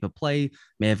EPA per play,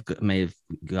 may have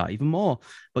got even more.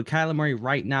 But Kyler Murray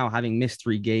right now, having missed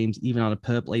 3 games, even on a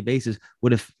per play basis,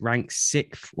 would have ranked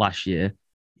 6th last year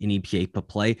in EPA per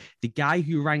play. The guy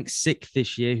who ranked 6th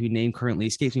this year, who name currently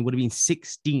escapes me, would have been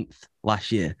 16th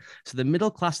last year. So the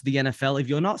middle class of the NFL, if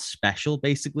you're not special,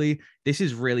 basically, this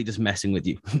is really just messing with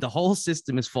you. The whole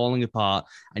system is falling apart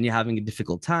and you're having a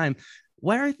difficult time.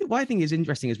 What I think is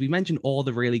interesting is we mentioned all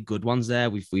the really good ones there.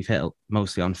 We've hit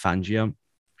mostly on Fangio.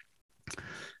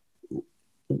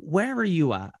 Where are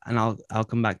you at? And I'll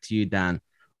come back to you, Dan,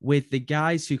 with the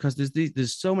guys who, because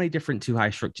there's so many different too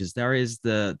high structures. There is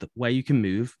the where you can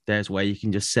move, there's where you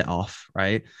can just sit off,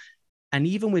 right? And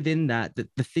even within that, the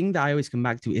thing that I always come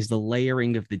back to is the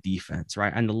layering of the defense,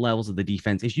 right? And the levels of the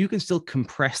defense is you can still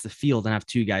compress the field and have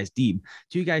 2 guys deep.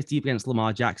 2 guys deep against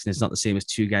Lamar Jackson is not the same as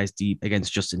 2 guys deep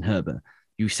against Justin Herbert.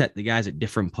 You set the guys at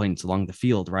different points along the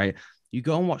field, right? You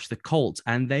go and watch the Colts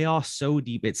and they are so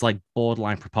deep, it's like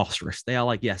borderline preposterous. They are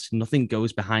like, yes, nothing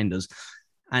goes behind us.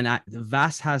 And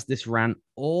Vass has this rant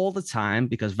all the time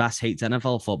because Vass hates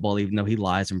NFL football, even though he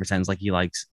lies and pretends like he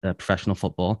likes professional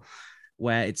football,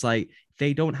 where it's like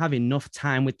they don't have enough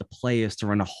time with the players to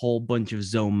run a whole bunch of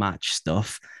zone match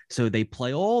stuff. So they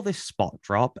play all this spot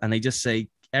drop and they just say,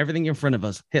 everything in front of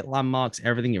us, hit landmarks,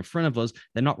 everything in front of us.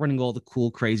 They're not running all the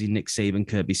cool, crazy Nick Saban,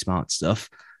 Kirby Smart stuff.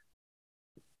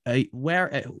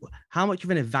 How much of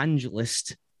an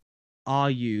evangelist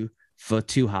are you for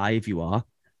too high if you are?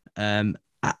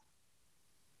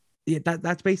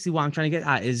 That's basically what I'm trying to get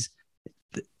at is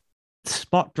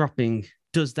spot dropping.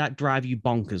 Does that drive you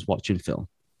bonkers watching film?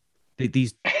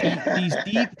 These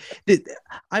deep.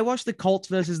 I watched the Colts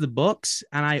versus the Bucks,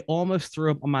 and I almost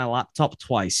threw up on my laptop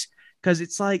twice because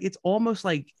it's almost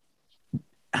like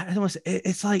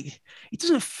it's like it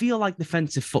doesn't feel like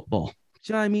defensive football. Do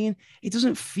you know what I mean? It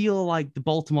doesn't feel like the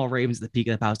Baltimore Ravens at the peak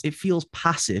of their powers. It feels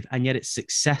passive, and yet it's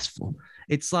successful.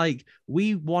 It's like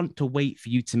we want to wait for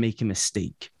you to make a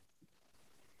mistake.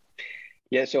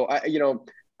 Yeah, so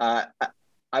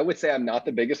I would say I'm not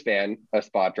the biggest fan of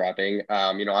spot dropping.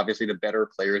 Obviously the better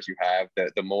players you have,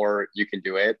 the more you can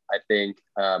do it. I think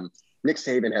Nick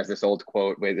Saban has this old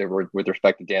quote with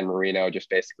respect to Dan Marino, just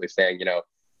basically saying,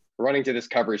 running to this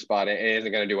coverage spot, it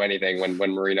isn't going to do anything when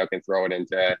Marino can throw it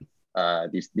into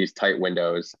these tight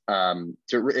windows.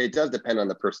 So it does depend on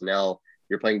the personnel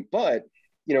you're playing. But,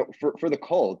 for the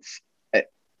Colts,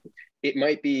 it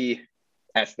might be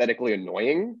aesthetically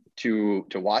annoying to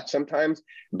watch sometimes,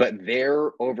 but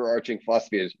their overarching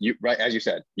philosophy is, right, as you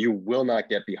said, you will not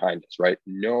get behind us, right?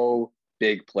 No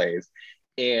big plays.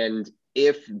 And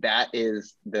if that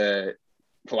is the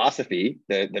philosophy,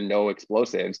 the no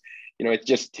explosives, it's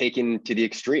just taken to the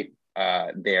extreme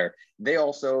there. They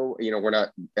also, we're not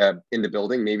in the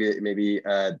building. Maybe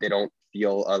they don't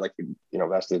feel like,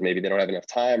 Vestas, maybe they don't have enough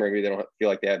time, or maybe they don't feel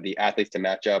like they have the athletes to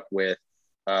match up with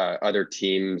other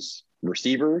teams'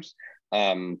 receivers.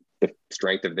 The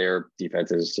strength of their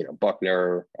defense is,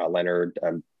 Buckner, Leonard,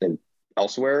 and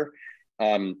elsewhere.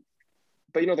 But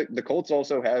the Colts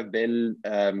also have been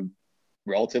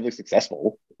relatively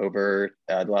successful over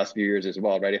the last few years as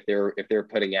well, right? If they're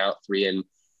putting out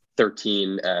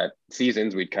 3-13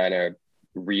 seasons, we'd kind of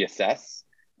reassess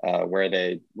where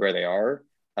they are.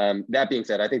 That being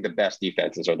said, I think the best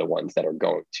defenses are the ones that are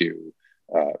going to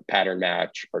pattern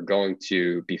match, are going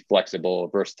to be flexible,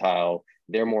 versatile.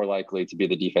 They're more likely to be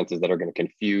the defenses that are going to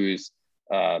confuse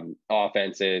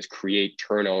offenses, create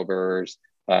turnovers,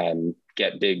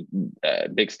 get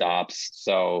big stops.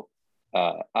 So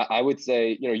I would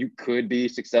say, you could be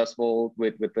successful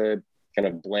with the kind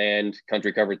of bland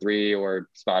country cover 3 or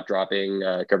spot dropping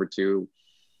cover 2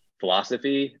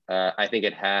 philosophy. I think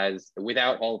it has,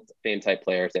 without Hall of Fame type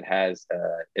players, it has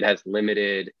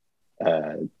limited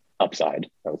upside,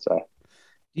 I would say.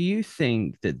 Do you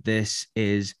think that this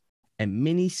is a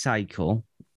mini cycle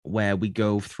where we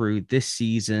go through this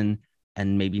season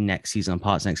and maybe next season,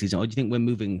 parts next season, or do you think we're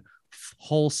moving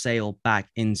wholesale back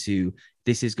into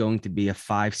this is going to be a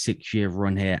 5-6 year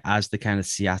run here, as the kind of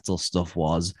Seattle stuff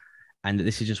was, and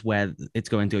this is just where it's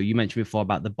going to go? You mentioned before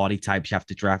about the body types you have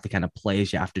to draft, the kind of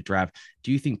players you have to draft.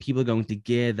 Do you think people are going to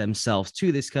gear themselves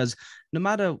to this? Because no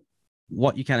matter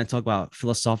what you kind of talk about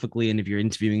philosophically, and if you're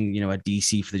interviewing, a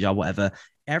DC for the job, whatever,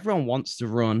 everyone wants to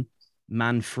run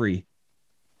man free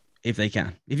if they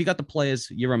can. If you got the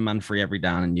players, you run man free every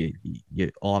down, and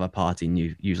you all have a party, and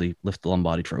you usually lift the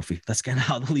Lombardi Trophy. That's kind of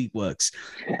how the league works.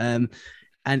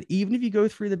 And even if you go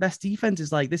through the best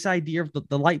defenses, like this idea of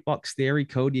the light box theory,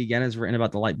 Cody again has written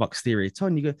about the light box theory a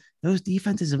ton. You go, those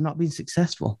defenses have not been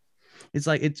successful. It's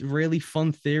like, it's really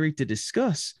fun theory to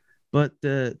discuss, but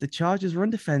the Chargers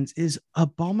run defense is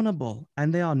abominable,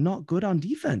 and they are not good on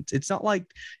defense. It's not like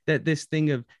that this thing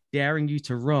of daring you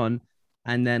to run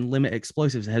and then limit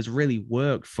explosives has really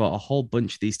worked for a whole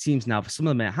bunch of these teams. Now, for some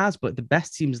of them it has, but the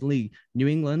best teams in the league, New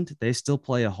England, they still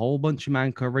play a whole bunch of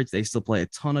man coverage. They still play a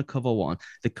ton of cover 1.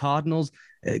 The Cardinals,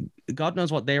 God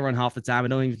knows what they run half the time. I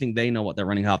don't even think they know what they're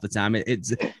running half the time.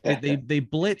 They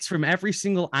blitz from every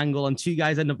single angle, and 2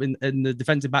 guys end up in the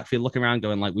defensive backfield looking around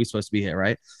going like, we're supposed to be here,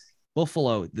 right?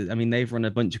 Buffalo, I mean, they've run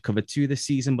a bunch of cover 2 this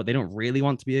season, but they don't really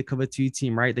want to be a cover 2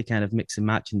 team, right? They kind of mix and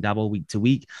match and dabble week to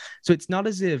week. So it's not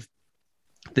as if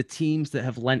the teams that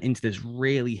have lent into this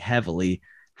really heavily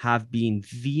have been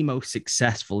the most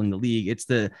successful in the league. It's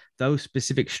those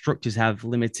specific structures have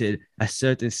limited a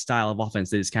certain style of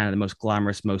offense that is kind of the most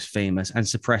glamorous, most famous, and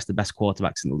suppressed the best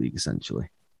quarterbacks in the league, essentially.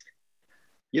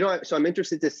 So I'm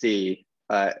interested to see,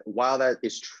 while that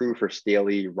is true for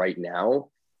Staley right now,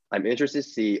 I'm interested to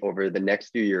see over the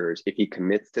next few years if he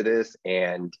commits to this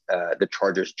and the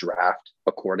Chargers draft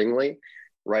accordingly,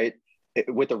 right?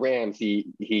 With the Rams,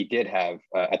 he did have,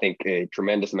 I think, a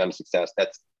tremendous amount of success.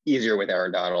 That's easier with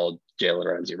Aaron Donald, Jalen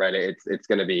Ramsey, right? It's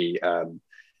going to be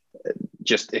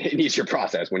just an easier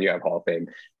process when you have Hall of Fame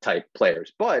type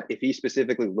players. But if he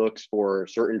specifically looks for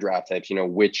certain draft types,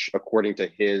 which according to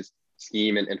his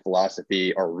scheme and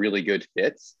philosophy are really good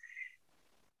fits,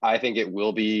 I think it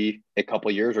will be a couple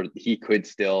of years, or he could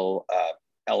still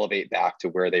elevate back to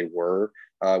where they were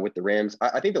with the Rams.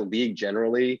 I think the league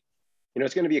generally,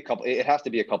 it's going to be it has to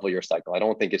be a couple year cycle. I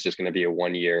don't think it's just going to be a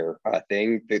 1 year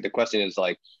thing. The question is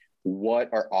like, what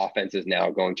are offenses now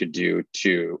going to do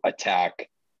to attack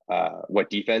what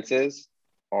defenses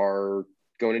are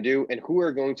going to do, and who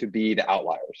are going to be the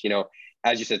outliers?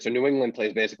 As you said, so New England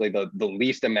plays basically the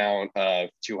least amount of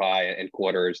too high and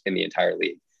quarters in the entire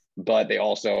league, but they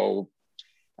also,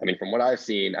 I mean, from what I've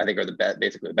seen, I think are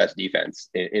basically the best defense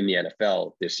in the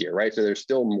NFL this year, right? So there's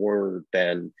still more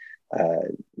than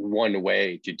one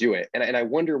way to do it. And I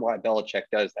wonder why Belichick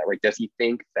does that, right? Does he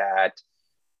think that,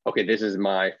 okay, this is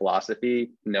my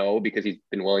philosophy? No, because he's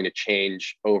been willing to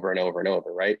change over and over and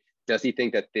over, right? Does he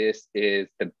think that this is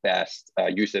the best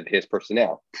use of his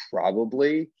personnel?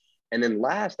 Probably. And then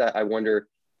last, I wonder,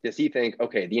 does he think,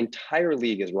 okay, the entire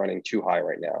league is running too high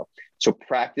right now, so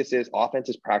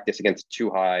offenses practice against too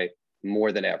high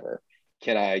more than ever.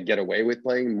 Can I get away with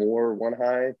playing more one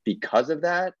high because of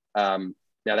that?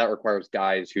 Now that requires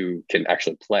guys who can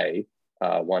actually play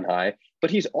one high,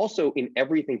 but he's also, in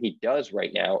everything he does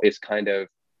right now, is kind of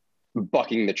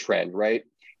bucking the trend, right?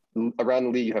 Around the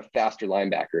league, you have faster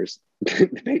linebackers.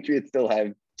 The Patriots still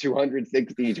have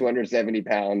 260, 270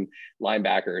 pound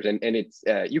linebackers. And it's,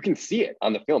 you can see it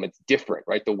on the film. It's different,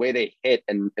 right? The way they hit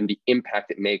and the impact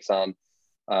it makes on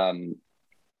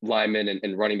linemen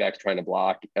and running backs trying to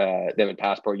block them in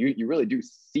pass pro, you really do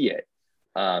see it.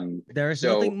 There is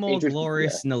So nothing more interesting.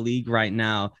 glorious in the league right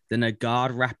now than a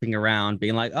guard wrapping around,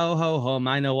 being like, "Oh ho hum,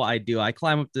 I know what I do. I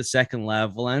climb up to the second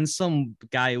level, and some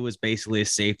guy who was basically a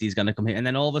safety is gonna come here, and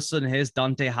then all of a sudden, here's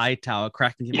Dante Hightower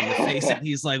cracking him in the face, and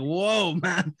he's like, "Whoa,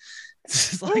 man."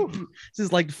 This is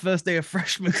like the first day of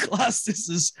freshman class.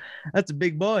 That's a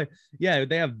big boy. Yeah,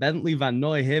 they have Bentley Van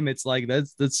Noy, him. It's like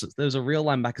there's a real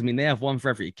linebacker. I mean, they have one for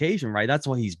every occasion, right? That's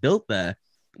why he's built there.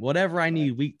 Whatever I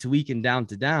need week to week and down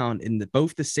to down in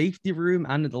both the safety room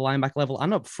and at the linebacker level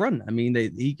and up front. I mean,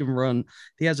 he can run.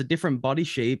 He has a different body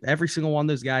shape. Every single one of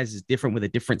those guys is different with a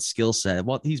different skill set.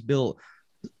 What he's built,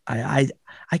 I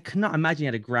could not imagine he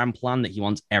had a grand plan that he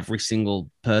wants every single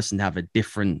person to have a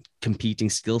different competing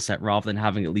skill set rather than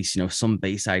having at least some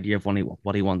base idea of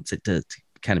what he wants it to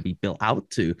kind of be built out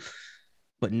to.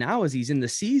 But now, as he's in the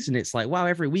season, it's like, wow,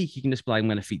 every week you can just be like, I'm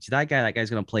going to feature that guy. That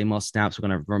guy's going to play more snaps. We're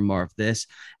going to run more of this.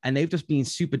 And they've just been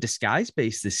super disguise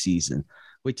based this season,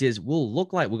 which is we'll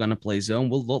look like we're going to play zone.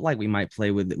 We'll look like we might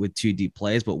play with two deep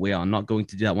players, but we are not going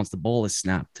to do that once the ball is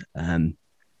snapped. It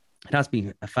has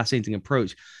been a fascinating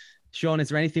approach. Sean, is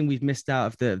there anything we've missed out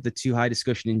of the too high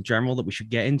discussion in general that we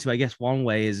should get into? I guess one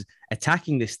way is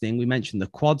attacking this thing. We mentioned the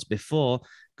quads before.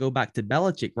 Go back to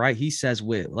Belichick, right? He says,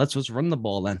 let's just run the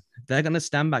ball then. They're going to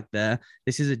stand back there.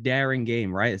 This is a daring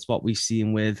game, right? It's what we've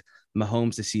seen with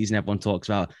Mahomes this season. Everyone talks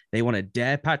about they want to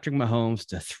dare Patrick Mahomes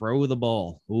to throw the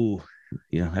ball. Ooh,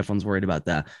 everyone's worried about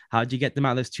that. How do you get them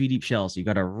out of those two deep shells? You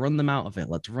got to run them out of it.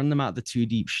 Let's run them out of the two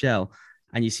deep shell.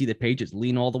 And you see the Patriots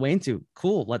lean all the way into,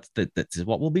 cool, this is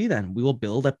what we'll be then. We will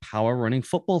build a power running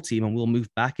football team and we'll move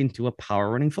back into a power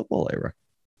running football era.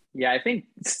 Yeah, I think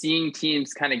seeing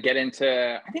teams kind of get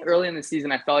into, I think early in the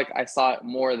season, I felt like I saw it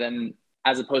more than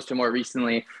as opposed to more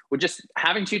recently, with just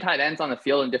having two tight ends on the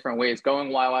field in different ways, going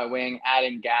YY wing,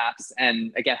 adding gaps,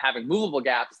 and again, having movable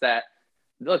gaps that,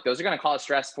 look, those are going to cause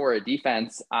stress for a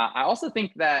defense. I also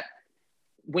think that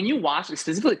when you watch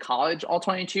specifically college all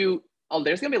 22,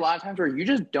 there's going to be a lot of times where you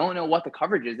just don't know what the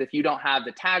coverage is if you don't have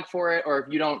the tag for it or if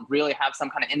you don't really have some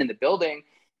kind of in the building,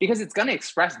 because it's going to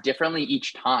express differently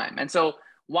each time. And so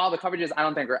while the coverages I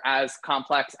don't think are as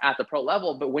complex at the pro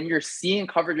level, but when you're seeing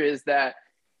coverages that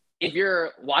if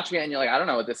you're watching it and you're like, I don't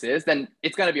know what this is, then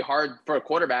it's going to be hard for a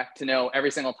quarterback to know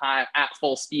every single time at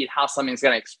full speed how something's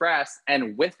going to express.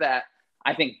 And with that,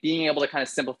 I think being able to kind of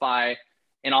simplify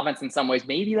in offense in some ways,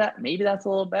 maybe that's a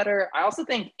little better. I also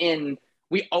think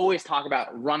we always talk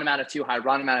about run them out of too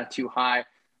high.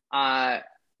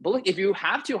 But look, if you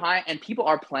have too high and people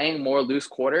are playing more loose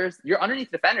quarters, you're underneath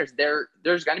defenders. You're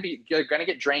going to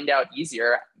get drained out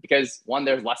easier because one,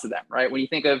 there's less of them, right? When you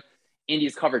think of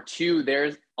Indy's cover two,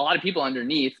 there's a lot of people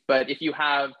underneath. But if you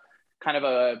have kind of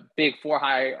a big four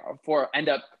end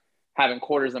up having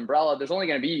quarters umbrella, there's only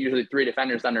going to be usually three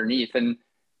defenders underneath. And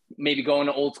maybe going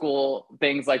to old school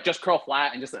things like just curl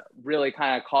flat and just really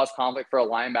kind of cause conflict for a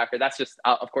linebacker. That's just,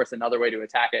 of course, another way to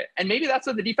attack it. And maybe that's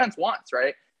what the defense wants,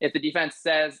 right? If the defense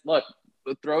says, look,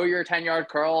 throw your 10-yard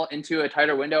curl into a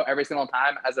tighter window every single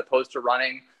time, as opposed to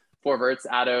running four verts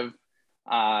out of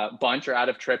bunch or out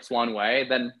of trips one way,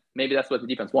 then maybe that's what the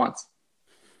defense wants.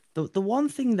 The one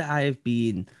thing that I've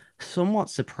been somewhat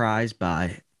surprised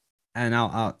by, and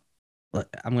I'm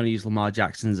going to use Lamar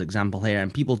Jackson's example here,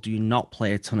 and people do not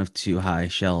play a ton of too high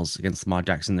shells against Lamar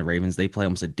Jackson and the Ravens. They play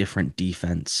almost a different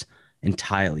defense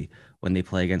entirely when they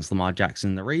play against Lamar Jackson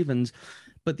and the Ravens.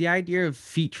 But the idea of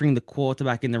featuring the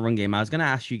quarterback in the run game, I was going to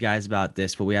ask you guys about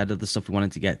this, but we had other stuff we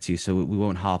wanted to get to, so we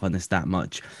won't harp on this that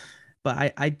much.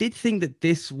 But I did think that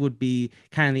this would be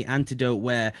kind of the antidote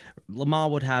where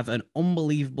Lamar would have an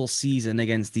unbelievable season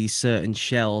against these certain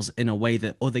shells in a way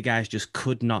that other guys just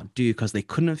could not do because they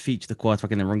couldn't feature the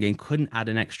quarterback in the run game, couldn't add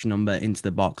an extra number into the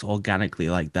box organically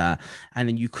like that. And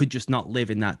then you could just not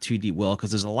live in that 2D world because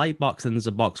there's a light box and there's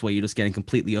a box where you're just getting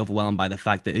completely overwhelmed by the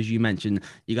fact that, as you mentioned,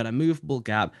 you got a movable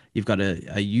gap, you've got a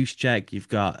Juszczyk, you've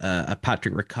got a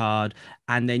Patrick Ricard,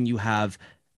 and then you have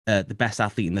the best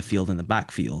athlete in the field in the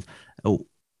backfield. Oh,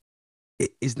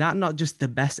 is that not just the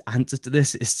best answer to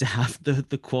this? Is to have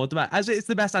the quarterback, as it's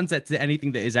the best answer to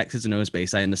anything that is X's and O's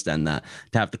based. I understand that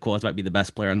to have the quarterback be the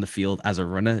best player on the field as a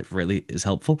runner, it really is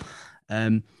helpful.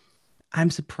 I'm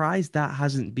surprised that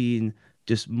hasn't been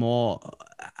more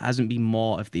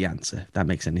of the answer. If that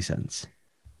makes any sense.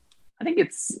 I think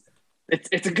it's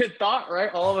a good thought,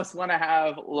 right? All of us want to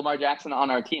have Lamar Jackson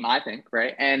on our team, I think,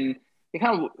 right? And you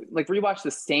kind of like rewatch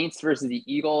the Saints versus the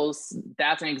Eagles.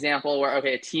 That's an example where,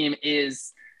 okay, a team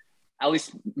is, at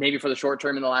least maybe for the short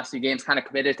term in the last few games, kind of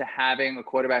committed to having a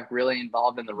quarterback really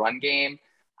involved in the run game.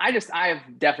 I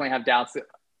definitely have doubts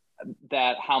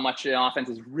that how much an offense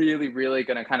is really, really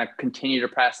going to kind of continue to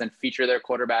press and feature their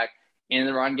quarterback in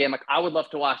the run game. Like I would love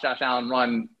to watch Josh Allen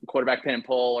run quarterback pin and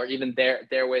pull, or even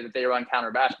their way that they run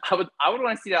counter bash. I would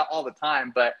want to see that all the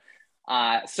time, but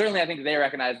certainly I think they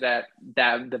recognize that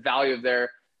the value of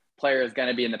their player is going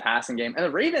to be in the passing game. And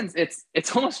the Ravens,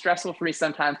 it's almost stressful for me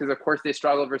sometimes because of course they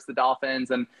struggle versus the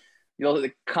Dolphins, and you'll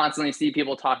constantly see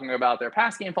people talking about their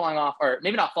pass game falling off, or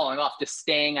maybe not falling off, just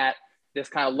staying at this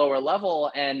kind of lower level,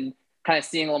 and kind of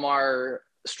seeing Lamar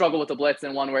struggle with the blitz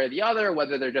in one way or the other,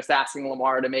 whether they're just asking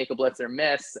Lamar to make a blitz or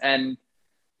miss. And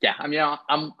yeah, I mean,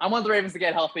 I want the Ravens to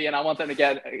get healthy, and I want them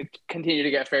to continue to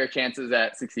get fair chances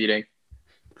at succeeding.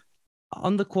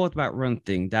 On the quarterback run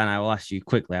thing, Dan, I will ask you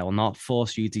quickly. I will not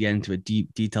force you to get into a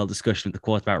deep, detailed discussion of the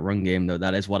quarterback run game, though.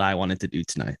 That is what I wanted to do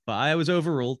tonight. But I was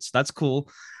overruled, so that's cool.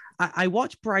 I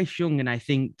watched Bryce Young, and I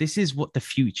think this is what the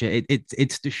future.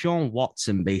 It's Deshaun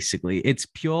Watson, basically. It's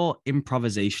pure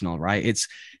improvisational, right? It's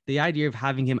the idea of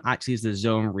having him actually as the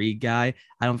zone read guy.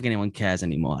 I don't think anyone cares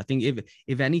anymore. I think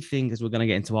if anything, because we're going to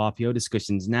get into RPO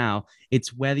discussions now,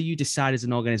 it's whether you decide as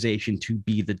an organization to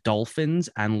be the Dolphins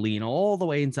and lean all the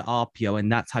way into RPO,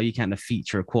 and that's how you kind of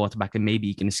feature a quarterback, and maybe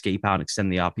you can escape out and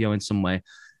extend the RPO in some way.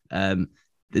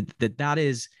 That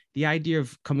is the idea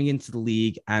of coming into the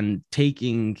league and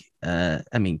taking, Cam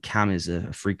is a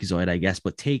freakazoid, I guess,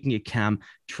 but taking a Cam,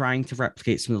 trying to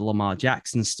replicate some of the Lamar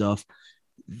Jackson stuff,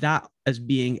 that as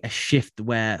being a shift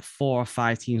where 4 or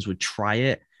 5 teams would try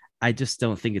it, I just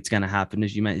don't think it's going to happen.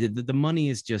 As you mentioned, the money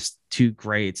is just too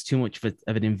great. It's too much of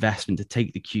an investment to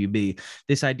take the QB.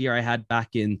 This idea I had back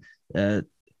in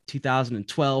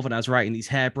 2012 when I was writing these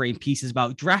harebrained pieces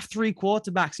about draft 3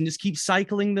 quarterbacks and just keep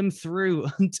cycling them through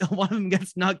until one of them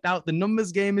gets knocked out. The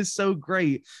numbers game is so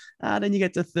great. Then you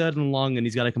get to 3rd and long and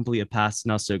he's got to complete a pass.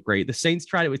 Not so great. The Saints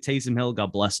tried it with Taysom Hill.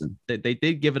 God bless them. They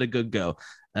did give it a good go.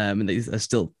 And they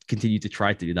still continue to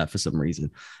try to do that for some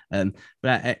reason.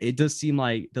 But it does seem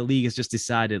like the league has just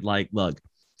decided, like, look,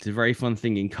 it's a very fun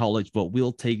thing in college, but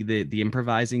we'll take the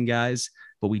improvising guys,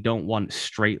 but we don't want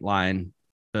straight line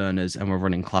burners, and we're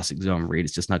running classic zone read.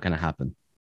 It's just not going to happen.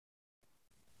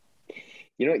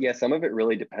 Yeah, some of it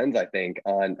really depends, I think,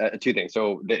 on 2 things.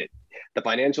 So the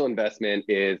financial investment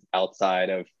is outside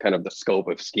of kind of the scope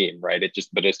of scheme, right?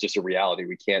 But it's just a reality.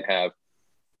 We can't have,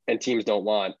 and teams don't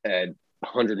want a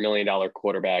 $100 million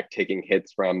quarterback taking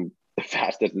hits from the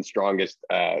fastest and strongest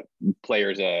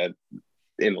players in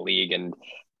the league. And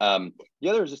the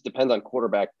other just depends on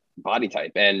quarterback body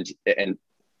type and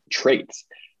traits.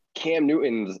 Cam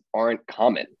Newton's aren't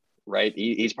common, right?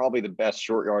 He's probably the best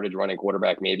short yardage running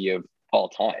quarterback maybe of all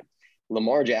time.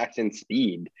 Lamar Jackson's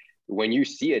speed, when you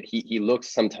see it, he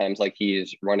looks sometimes like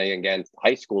he's running against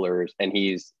high schoolers, and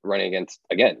he's running against,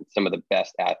 again, some of the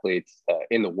best athletes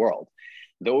in the world.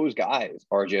 Those guys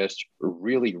are just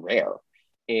really rare.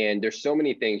 And there's so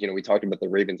many things, we talked about the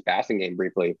Ravens passing game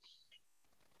briefly.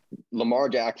 Lamar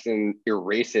Jackson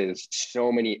erases so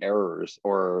many errors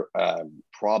or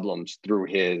problems through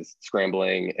his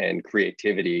scrambling and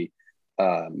creativity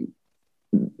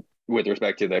with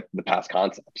respect to the past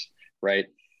concepts, right?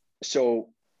 So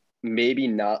maybe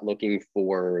not looking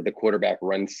for the quarterback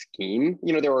run scheme.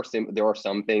 There are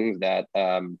some things that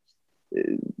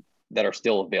are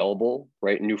still available,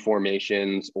 right? New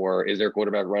formations, or is there a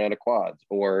quarterback run out of quads,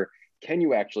 or can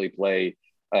you actually play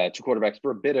 2 quarterbacks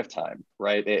for a bit of time,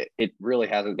 right? It really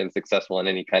hasn't been successful in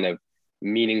any kind of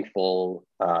meaningful,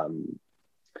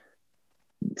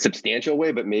 substantial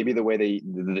way, but maybe the way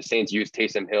the Saints used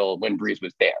Taysom Hill when Brees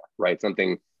was there, right?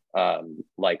 Something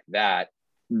like that.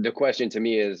 The question to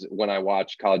me is, when I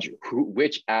watch college,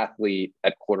 which athlete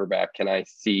at quarterback can I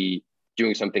see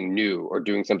doing something new or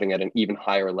doing something at an even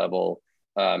higher level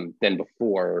than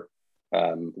before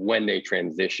when they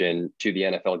transition to the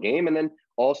NFL game? And then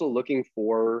also looking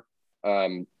for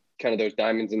kind of those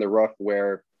diamonds in the rough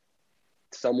where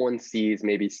someone sees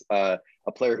maybe a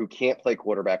player who can't play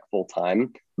quarterback full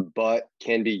time, but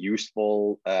can be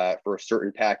useful for a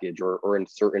certain package or in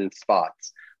certain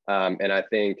spots. And I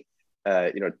think,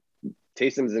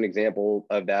 Taysom's an example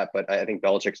of that, but I think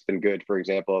Belichick's been good, for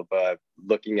example, of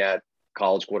looking at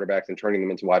college quarterbacks and turning them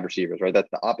into wide receivers, right?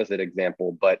 That's the opposite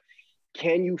example. But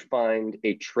can you find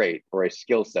a trait or a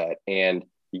skill set and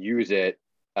use it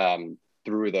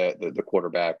through the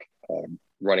quarterback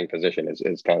running position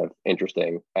is kind of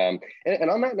interesting. And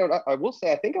on that note, I will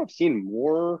say, I think I've seen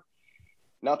more,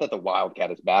 not that the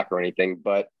Wildcat is back or anything,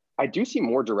 but I do see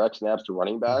more direct snaps to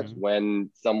running backs when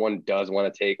someone does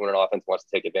want to when an offense wants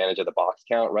to take advantage of the box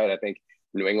count, right? I think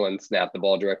New England snapped the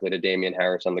ball directly to Damian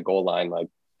Harris on the goal line like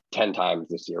 10 times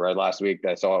this year, right? Last week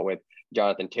I saw it with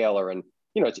Jonathan Taylor, and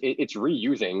it's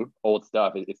reusing old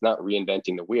stuff. It's not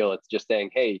reinventing the wheel. It's just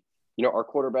saying, hey, our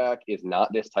quarterback is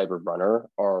not this type of runner.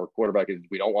 Our quarterback is,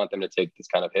 we don't want them to take this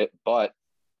kind of hit, but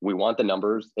we want the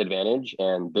numbers advantage,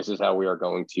 and this is how we are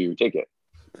going to take it.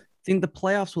 I think the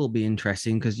playoffs will be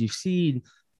interesting because you've seen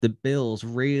the Bills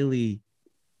really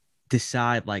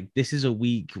decide, like, this is a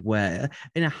week where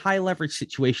in a high leverage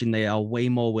situation, they are way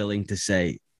more willing to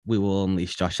say, we will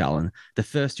unleash Josh Allen. The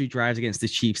first 2 drives against the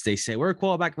Chiefs, they say, we're a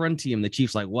quarterback run team. The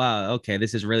Chiefs like, wow, okay,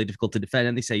 this is really difficult to defend.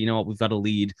 And they say, you know what, we've got a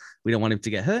lead. We don't want him to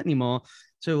get hurt anymore.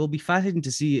 So it will be fascinating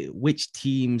to see which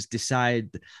teams decide,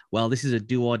 well, this is a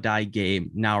do or die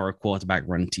game. Now we're a quarterback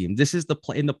run team. This is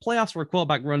in the playoffs, we're a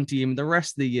quarterback run team. The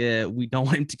rest of the year, we don't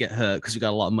want him to get hurt because we got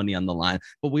a lot of money on the line,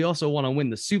 but we also want to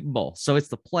win the Super Bowl. So it's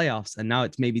the playoffs. And now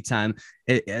it's maybe time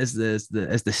as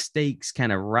the stakes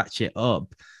kind of ratchet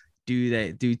up.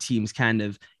 Do teams kind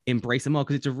of embrace them more?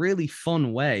 Because it's a really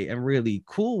fun way and really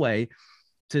cool way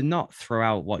to not throw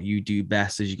out what you do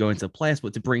best as you go into the playoffs,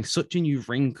 but to bring such a new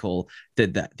wrinkle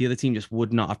that the other team just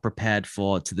would not have prepared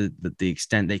for to the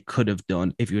extent they could have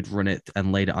done if you had run it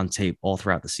and laid it on tape all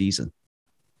throughout the season.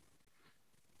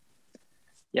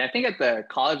 Yeah, I think at the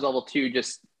college level too,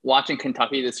 just watching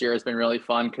Kentucky this year has been really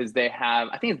fun because they have,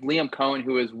 I think it's Liam Cohen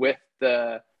who was with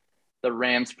the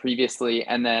Rams previously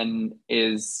and then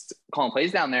is calling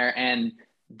plays down there. And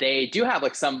they do have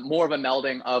like some more of a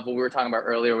melding of what we were talking about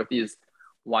earlier with these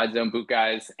wide zone boot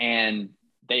guys. And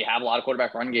they have a lot of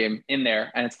quarterback run game in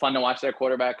there. And it's fun to watch their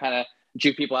quarterback kind of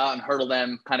juke people out and hurdle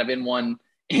them kind of in one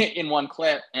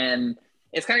clip. And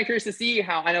it's kind of curious to see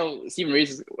how, I know Stephen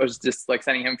Reeves was just like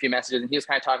sending him a few messages and he was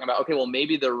kind of talking about, okay, well,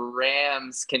 maybe the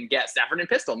Rams can get Stafford and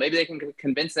pistol. Maybe they can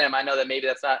convince him. I know that maybe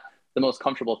that's not the most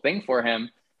comfortable thing for him,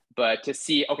 but to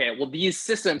see, okay, well, these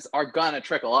systems are going to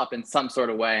trickle up in some sort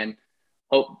of way. And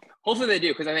hopefully they do,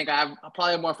 because I think I'll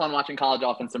probably have more fun watching college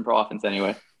offense than pro offense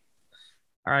anyway.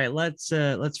 All right, let's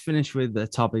finish with the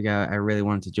topic I really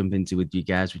wanted to jump into with you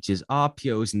guys, which is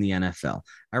RPOs in the NFL.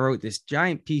 I wrote this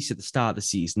giant piece at the start of the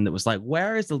season that was like,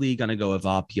 where is the league going to go with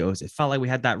RPOs? It felt like we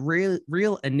had that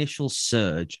real initial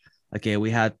surge. Okay,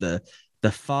 we had the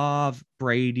Favre,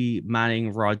 Brady,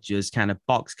 Manning, Rodgers kind of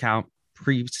box count,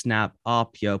 pre-snap,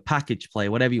 RPO, package play,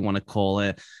 whatever you want to call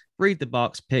it. Read the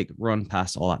box, pick, run,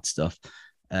 pass, all that stuff.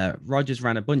 Rodgers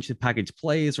ran a bunch of package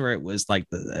plays where it was like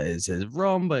it's a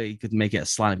run, but he could make it a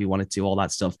slant if he wanted to, all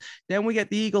that stuff. Then we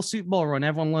get the Eagles Super Bowl run.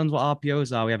 Everyone learns what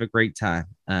RPOs are. We have a great time.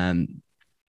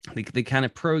 The kind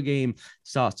of pro game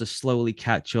starts to slowly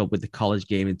catch up with the college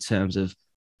game in terms of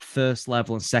first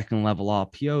level and second level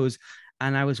RPOs.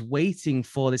 And I was waiting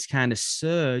for this kind of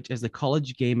surge as the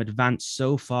college game advanced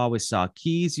so far with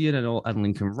Sarkisian and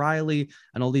Lincoln Riley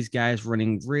and all these guys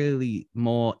running really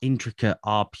more intricate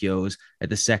RPOs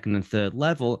at the second and third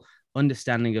level,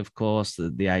 understanding, of course,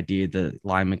 the idea that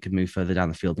linemen can move further down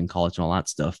the field in college and all that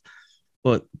stuff.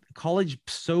 But college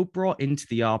so brought into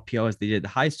the RPO as they did the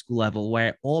high school level, where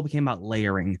it all became about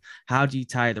layering. How do you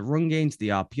tie the run game to the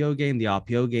RPO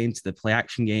game to the play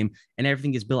action game? And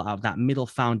everything is built out of that middle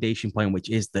foundation point, which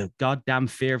is the goddamn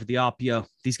fear of the RPO.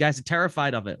 These guys are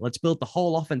terrified of it. Let's build the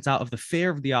whole offense out of the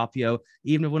fear of the RPO,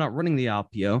 even if we're not running the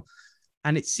RPO.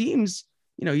 And it seems,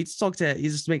 it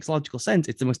just makes logical sense.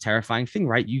 It's the most terrifying thing,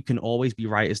 right? You can always be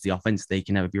right as the offense. They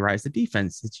can never be right as the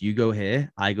defense. It's you go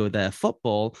here, I go there,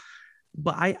 football.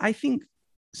 But I think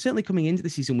certainly coming into the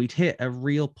season, we'd hit a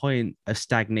real point of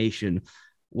stagnation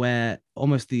where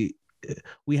almost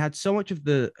we had so much of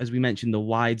as we mentioned, the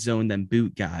wide zone, then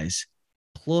boot guys,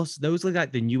 plus those are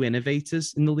like the new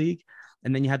innovators in the league.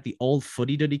 And then you had the old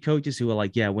fuddy-duddy coaches who were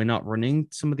like, yeah, we're not running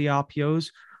some of the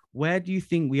RPOs. Where do you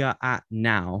think we are at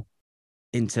now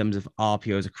in terms of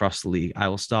RPOs across the league? I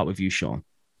will start with you, Sean.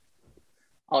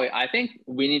 Oh, I think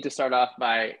we need to start off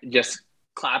by just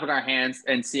clapping our hands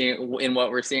and seeing in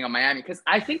what we're seeing on Miami, because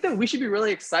I think that we should be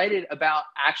really excited about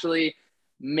actually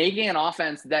making an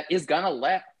offense that is going to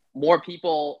let more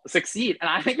people succeed. And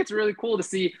I think it's really cool to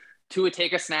see Tua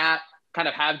take a snap, kind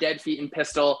of have dead feet and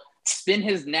pistol, spin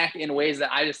his neck in ways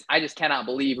that I just cannot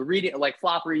believe. Reading like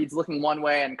flop reads, looking one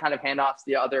way and kind of handoffs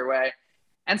the other way.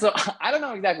 And so I don't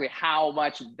know exactly how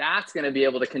much that's going to be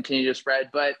able to continue to spread,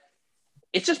 but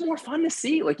it's just more fun to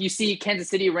see. Like you see Kansas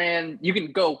City you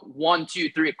can go 1, 2,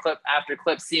 3 clip after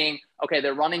clip, seeing, okay,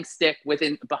 they're running stick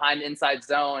behind inside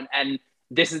zone. And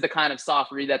this is the kind of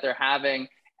soft read that they're having.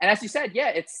 And as you said, yeah,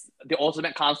 it's the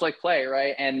ultimate conflict play,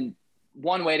 right? And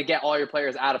one way to get all your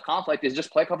players out of conflict is just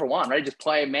play cover one, right? Just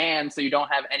play man. So you don't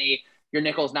have your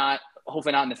nickel's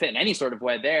hopefully not in the fit in any sort of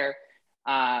way there.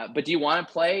 But do you want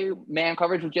to play man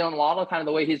coverage with Jalen Waddle, kind of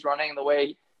the way he's running, the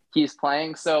way he's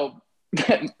playing? So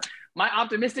my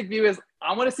optimistic view is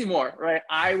I want to see more, right?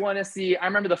 I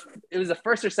remember it was the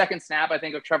first or second snap, I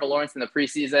think, of Trevor Lawrence in the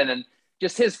preseason, and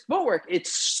just his footwork,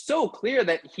 it's so clear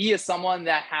that he is someone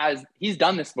that he's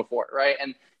done this before, right?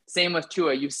 And same with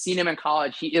Tua. You've seen him in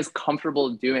college. He is comfortable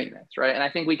doing this, right? And I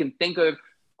think we can think of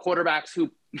quarterbacks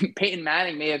who Peyton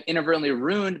Manning may have inadvertently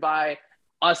ruined by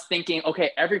us thinking,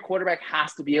 okay, every quarterback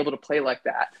has to be able to play like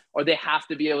that, or they have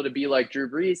to be able to be like Drew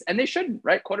Brees, and they shouldn't,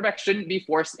 right? Quarterbacks shouldn't be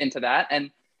forced into that.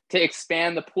 And to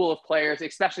expand the pool of players,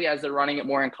 especially as they're running it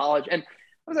more in college. And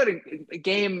I was at a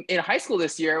game in high school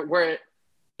this year where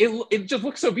it just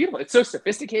looks so beautiful. It's so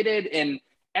sophisticated in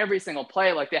every single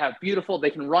play. Like they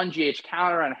can run GH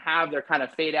counter and have their kind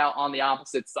of fade out on the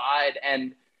opposite side.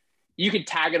 And you can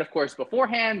tag it, of course,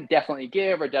 beforehand, definitely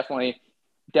give or definitely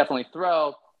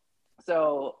throw.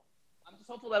 So I'm just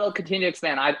hopeful that it'll continue to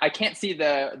expand. I can't see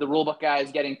the rulebook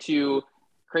guys getting too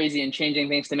crazy and changing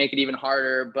things to make it even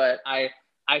harder, but I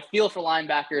feel for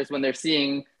linebackers when they're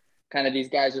seeing kind of these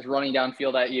guys just running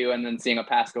downfield at you and then seeing a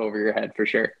pass go over your head for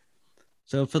sure.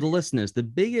 So for the listeners, the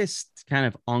biggest kind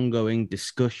of ongoing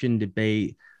discussion,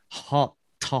 debate, hot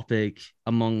topic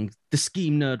among the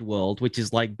scheme nerd world, which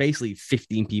is like basically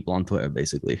 15 people on Twitter,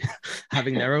 basically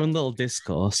having their own little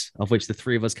discourse, of which the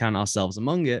three of us count ourselves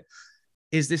among it,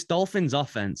 is this Dolphins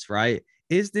offense, right?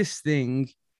 Is this thing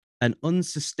an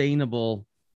unsustainable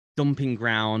dumping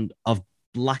ground of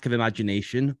lack of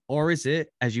imagination, or is it,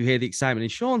 as you hear the excitement in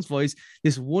Sean's voice,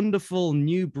 this wonderful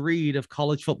new breed of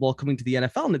college football coming to the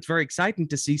NFL? And it's very exciting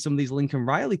to see some of these Lincoln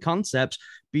Riley concepts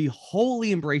be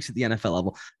wholly embraced at the NFL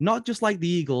level, not just like the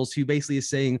Eagles, who basically is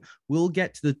saying we'll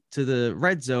get to the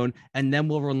red zone and then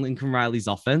we'll run Lincoln Riley's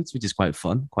offense, which is quite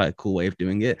fun, quite a cool way of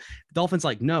doing it. The Dolphins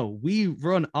like, no, we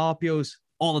run RPOs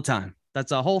all the time.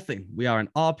 That's our whole thing. We are an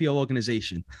RPO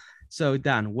organization. So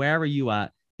Dan, where are you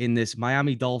at in this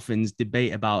Miami Dolphins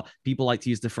debate about, people like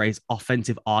to use the phrase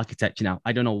offensive architecture now?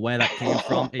 I don't know where that came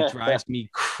from. It drives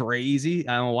me crazy.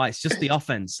 I don't know why. It's just the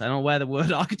offense. I don't know where the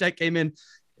word architect came in.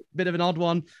 Bit of an odd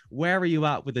one. Where are you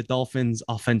at with the Dolphins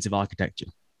offensive architecture?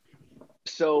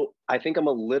 So I think I'm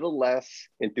a little less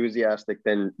enthusiastic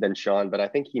than Sean, but I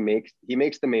think he makes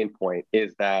the main point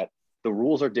is that the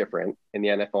rules are different in the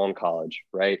NFL and college,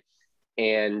 right?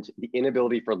 And the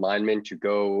inability for linemen to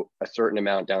go a certain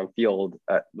amount downfield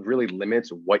really limits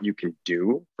what you can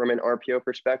do from an RPO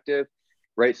perspective,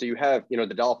 right? So you have,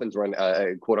 the Dolphins run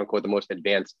quote unquote the most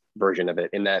advanced version of it,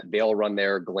 in that they'll run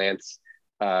their glance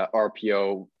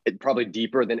RPO probably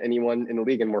deeper than anyone in the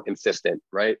league and more consistent,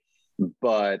 right?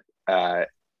 But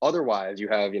otherwise, you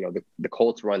have, the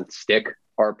Colts run stick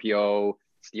RPO,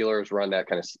 Steelers run that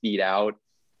kind of speed out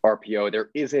RPO.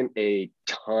 There isn't a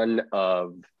ton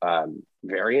of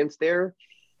variance there.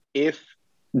 If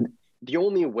the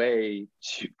only way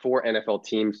for NFL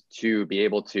teams to be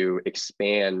able to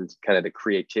expand kind of the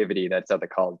creativity that's at the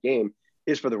college game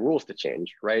is for the rules to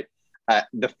change, right?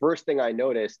 The first thing I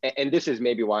noticed, and this is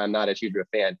maybe why I'm not as huge of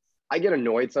a fan, I get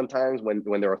annoyed sometimes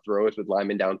when there are throws with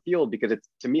linemen downfield, because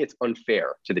to me, it's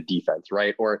unfair to the defense,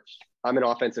 right? Or I'm an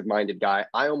offensive minded guy.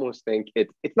 I almost think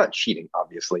it's not cheating,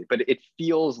 obviously, but it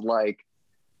feels like,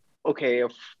 okay,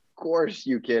 of course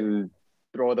you can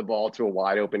throw the ball to a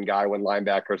wide open guy when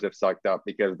linebackers have sucked up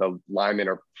because the linemen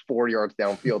are 4 yards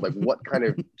downfield. Like, what kind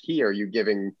of key are you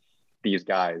giving these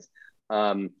guys?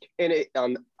 And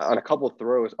on a couple of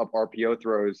throws, up RPO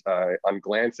throws on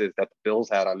glances that the Bills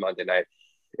had on Monday night,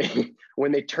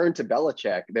 when they turned to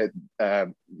Belichick,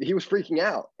 that he was freaking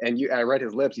out, and I read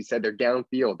his lips. He said, "They're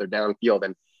downfield,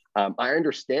 and I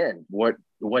understand what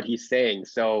he's saying.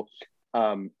 So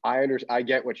I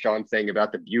get what Sean's saying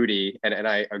about the beauty, and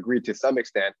I agree to some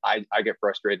extent. I get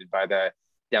frustrated by the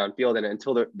downfield, and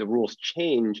until the rules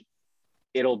change,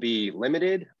 it'll be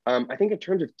limited. I think in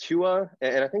terms of Tua,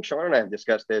 and I think Sean and I have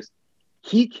discussed this,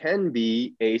 he can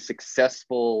be a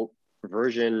successful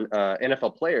version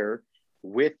NFL player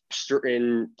with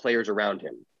certain players around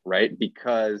him, right?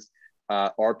 Because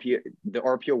the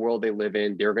RPO world they live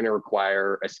in, they're going to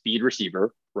require a speed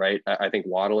receiver, right? I think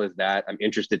Waddle is that. I'm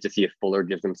interested to see if Fuller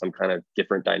gives them some kind of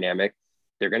different dynamic.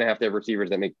 They're going to have receivers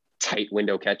that make tight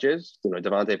window catches.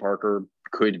 Devontae Parker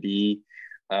could be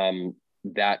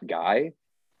that guy.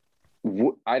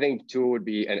 I think Tua would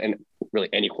be, and really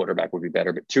any quarterback would be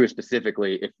better, but Tua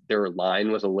specifically, if their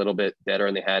line was a little bit better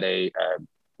and they had a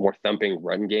more thumping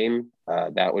run game,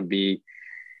 that would be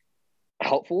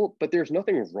helpful. But there's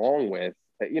nothing wrong with,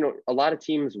 a lot of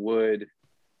teams would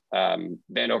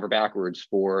bend over backwards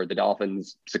for the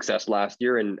Dolphins' success last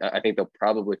year, and I think they'll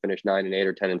probably finish 9-8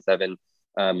 or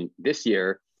 10-7 this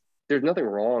year. There's nothing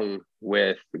wrong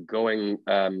with going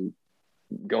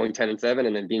 10-7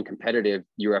 and then being competitive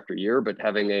year after year, but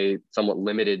having a somewhat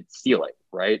limited ceiling,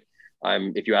 right?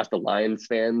 If you ask the Lions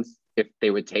fans if they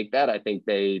would take that, I think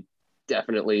they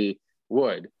definitely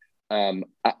would.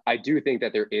 I do think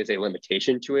that there is a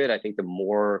limitation to it. I think the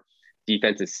more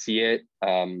defenses see it,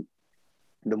 the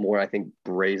more I think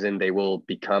brazen they will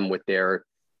become with their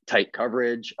tight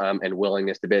coverage and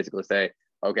willingness to basically say,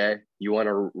 okay, you want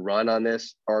to run on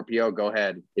this RPO, go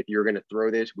ahead. If you're going to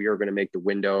throw this, we are going to make the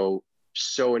window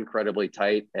so incredibly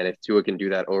tight. And if Tua can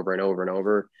do that over and over and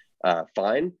over,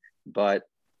 fine. But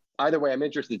either way, I'm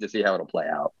interested to see how it'll play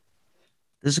out.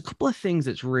 There's a couple of things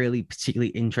that's really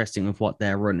particularly interesting with what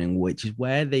they're running, which is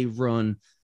where they run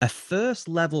a first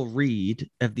level read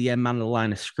of the end man of the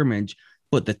line of scrimmage,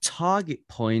 but the target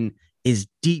point is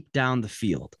deep down the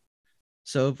field.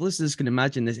 So if listeners can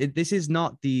imagine this, this is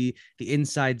not the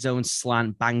inside zone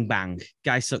slant, bang, bang.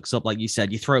 Guy sucks up, like you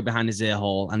said. You throw it behind his ear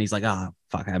hole, and he's like,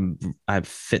 fuck, I've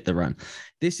fit the run.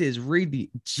 This is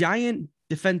really giant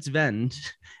defensive end,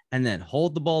 and then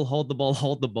hold the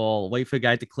ball, wait for a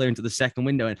guy to clear into the second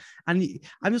window. And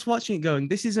I'm just watching it going,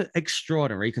 this is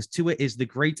extraordinary because Tua is the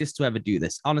greatest to ever do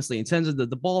this. Honestly, in terms of the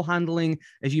ball handling,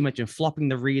 as you mentioned, flopping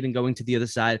the read and going to the other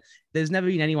side, there's never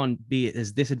been anyone be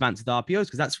as this advanced with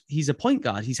RPOs because he's a point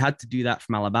guard. He's had to do that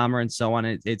from Alabama and so on.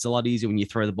 It's a lot easier when you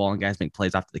throw the ball and guys make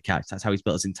plays after the catch. That's how he's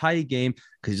built his entire game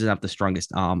because he doesn't have the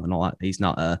strongest arm and all that. He's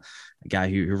not a guy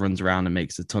who runs around and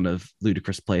makes a ton of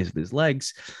ludicrous plays with his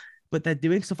legs. But they're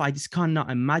doing stuff I just cannot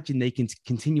imagine they can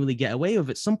continually get away with.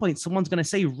 At some point, someone's going to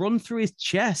say, run through his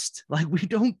chest. Like, we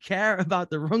don't care about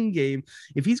the run game.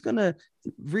 If he's going to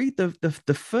read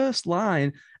the first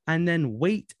line and then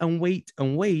wait,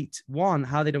 one,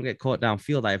 how they don't get caught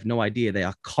downfield, I have no idea. They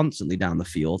are constantly down the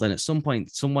field. And at some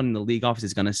point, someone in the league office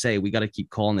is going to say, we got to keep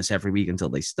calling this every week until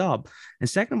they stop. And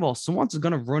second of all, someone's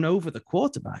going to run over the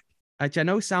quarterback. Which I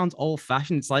know sounds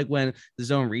old-fashioned. It's like when the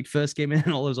zone read first came in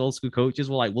and all those old school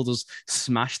coaches were like, we'll just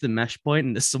smash the mesh point,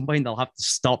 and at some point they'll have to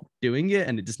stop doing it,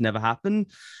 and it just never happened.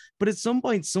 But at some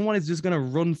point, someone is just going to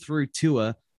run through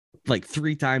Tua like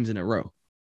 3 times in a row.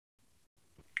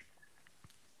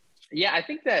 Yeah, I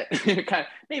think that kind of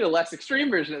maybe a less extreme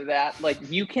version of that, like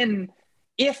you can,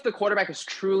 if the quarterback is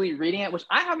truly reading it, which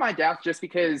I have my doubts just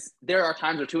because there are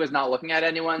times where Tua is not looking at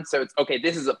anyone. So it's okay,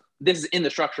 this is in the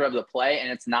structure of the play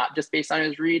and it's not just based on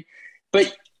his read.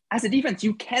 But as a defense,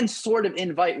 you can sort of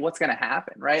invite what's going to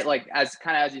happen, right? Like as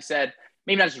you said,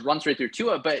 maybe not just run straight through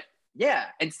Tua, but yeah,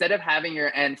 instead of having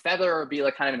your end feather or be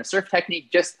like kind of in a surf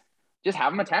technique, just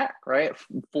have him attack, right?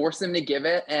 Force him to give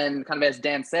it. And kind of as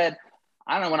Dan said,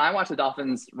 I don't know, when I watch the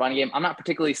Dolphins run game, I'm not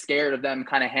particularly scared of them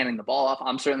kind of handing the ball off.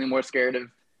 I'm certainly more scared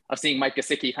of seeing Mike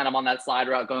Gesicki kind of on that slide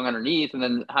route going underneath and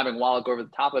then having Waller go over the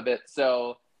top of it.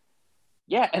 So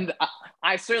yeah, and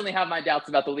I certainly have my doubts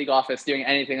about the league office doing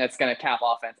anything that's going to cap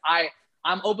offense.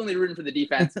 I'm openly rooting for the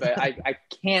defense, but I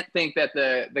can't think that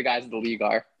the guys in the league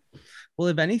are. Well,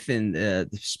 if anything,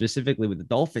 specifically with the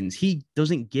Dolphins, he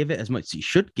doesn't give it as much as he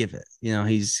should give it. You know,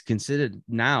 he's considered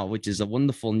now, which is a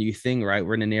wonderful new thing, right?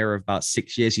 We're in an era of about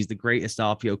 6 years. He's the greatest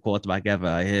RPO quarterback ever.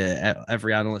 I hear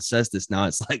every analyst says this now.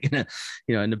 It's like, in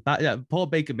the back, poor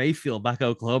Baker Mayfield back at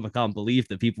Oklahoma can't believe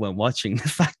that people weren't watching. The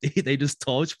fact that they just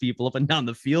torched people up and down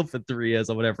the field for 3 years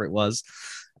or whatever it was.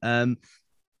 But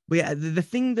yeah, the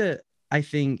thing that I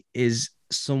think is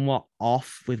somewhat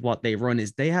off with what they run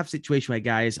is they have situations where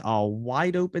guys are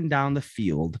wide open down the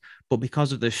field, but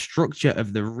because of the structure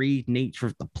of the read nature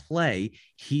of the play,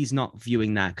 he's not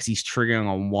viewing that because he's triggering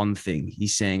on one thing.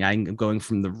 He's saying, I'm going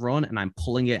from the run and I'm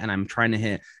pulling it and I'm trying to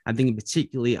hit. I'm thinking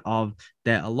particularly of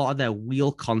a lot of their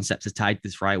wheel concepts are tied to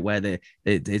this, right? Where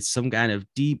it's some kind of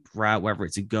deep route, whether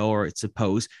it's a go or it's a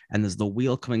post, and there's the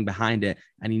wheel coming behind it,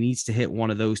 and he needs to hit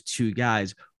one of those 2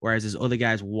 guys, whereas there's other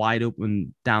guys wide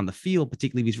open down the field,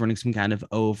 particularly if he's running some kind of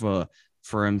over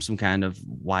for him, some kind of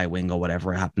Y wing or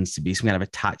whatever it happens to be, some kind of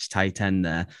attached tight end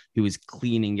there who is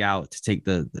cleaning out to take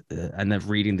and then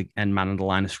reading the end man on the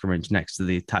line of scrimmage next to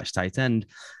the attached tight end.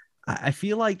 I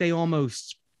feel like the RPO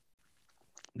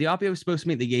is supposed to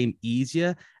make the game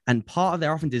easier, and part of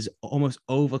their offense is almost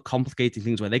overcomplicating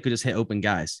things where they could just hit open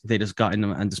guys if they just got in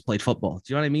them and just played football. Do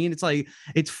you know what I mean? It's like,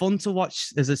 it's fun to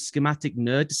watch as a schematic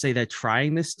nerd to say they're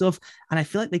trying this stuff, and I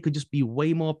feel like they could just be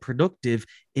way more productive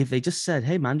if they just said,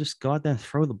 hey man, just go out there and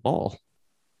throw the ball.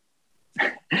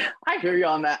 I hear you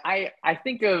on that. I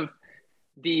think of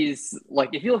these, like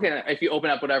if you open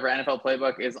up whatever NFL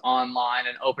playbook is online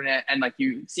and open it, and like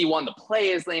you see the play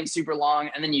is named super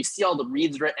long, and then you see all the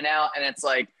reads written out, and it's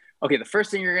like, okay, the first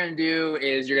thing you're going to do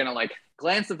is you're going to like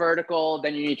glance the vertical,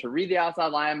 then you need to read the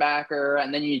outside linebacker,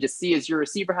 and then you need to see is your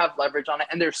receiver have leverage on it.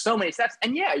 And there's so many steps.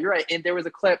 And yeah, you're right. And there was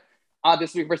a clip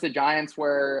this week versus the Giants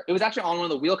where it was actually on one of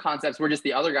the wheel concepts where just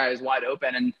the other guy is wide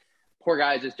open and poor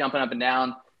guy is just jumping up and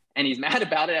down, and he's mad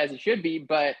about it as he should be.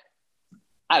 But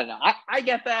I don't know. I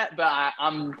get that, but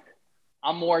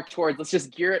I'm more towards, let's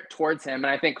just gear it towards him. And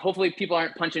I think hopefully people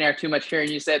aren't punching air too much here. And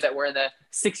you said that we're in the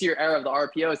 6-year era of the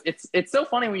RPOs. It's so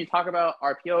funny when you talk about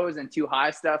RPOs and too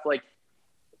high stuff. Like,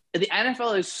 the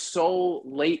NFL is so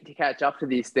late to catch up to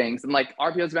these things. And like,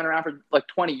 RPOs have been around for like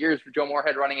 20 years, for Joe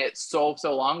Moorhead running it so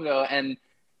long ago. And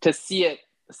to see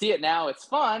it now, it's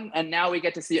fun. And now we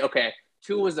get to see, okay,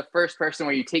 Tua was the first person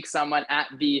where you take someone at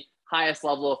the highest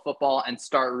level of football and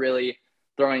start really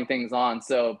throwing things on.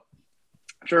 So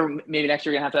I'm sure maybe next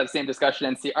year we're going to have the same discussion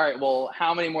and see, all right, well,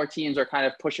 how many more teams are kind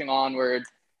of pushing onward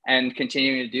and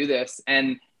continuing to do this?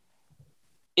 And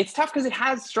it's tough because it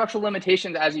has structural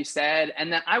limitations, as you said.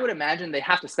 And then I would imagine they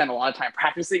have to spend a lot of time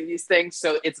practicing these things.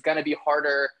 So it's going to be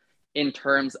harder in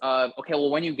terms of, okay, well,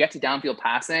 when you get to downfield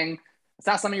passing, it's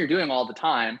not something you're doing all the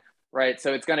time, right?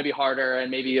 So it's going to be harder.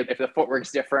 And maybe if the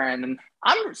footwork's different. And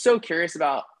I'm so curious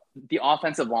about the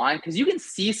offensive line, because you can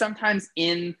see sometimes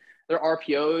in their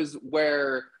RPOs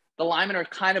where the linemen are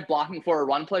kind of blocking for a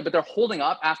run play, but they're holding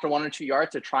up after 1 or 2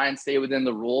 yards to try and stay within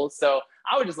the rules. So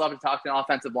I would just love to talk to an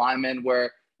offensive lineman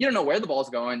where you don't know where the ball's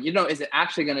going. You know, is it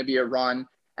actually going to be a run?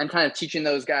 And kind of teaching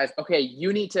those guys, okay,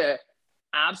 you need to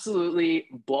absolutely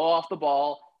blow off the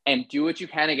ball and do what you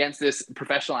can against this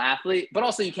professional athlete, but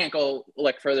also you can't go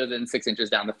like further than 6 inches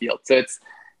down the field. So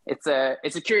it's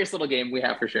a curious little game we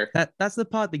have for sure. That's the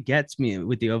part that gets me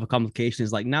with the overcomplication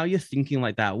is like, now you're thinking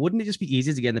like that. Wouldn't it just be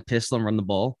easier to get in the pistol and run the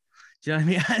ball? Do you know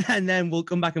what I mean? And then we'll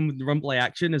come back and run play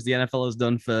action as the NFL has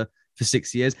done for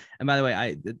 6 years. And by the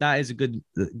way, that is a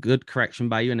good correction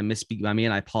by you and a misspeak by me.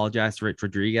 And I apologize to Rich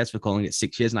Rodriguez for calling it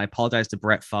 6 years. And I apologize to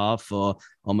Brett Favre for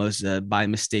almost by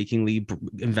mistakenly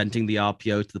inventing the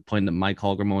RPO to the point that Mike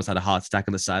Holmgren almost had a heart attack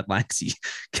on the sideline because he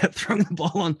kept throwing the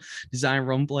ball on design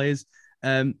run plays.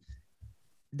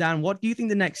 Dan, what do you think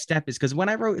the next step is? Because when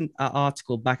I wrote an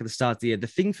article back at the start of the year, the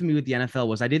thing for me with the NFL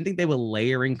was I didn't think they were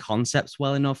layering concepts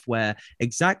well enough, where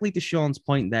exactly to Sean's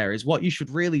point there is what you should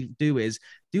really do is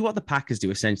do what the Packers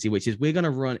do, essentially, which is we're going to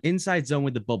run inside zone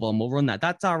with the bubble and we'll run that.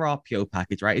 That's our RPO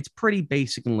package, right? It's pretty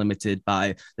basic and limited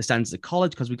by the standards of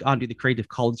college because we can't do the creative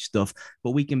college stuff,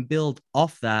 but we can build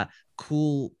off that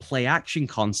cool play action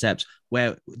concepts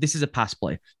where this is a pass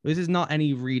play. This is not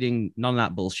any reading, none of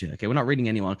that bullshit. Okay, we're not reading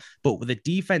anyone, but the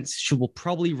defense will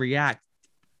probably react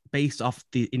based off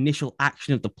the initial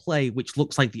action of the play, which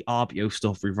looks like the RPO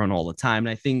stuff we run all the time.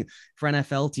 And I think for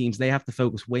NFL teams, they have to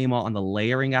focus way more on the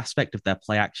layering aspect of their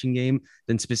play action game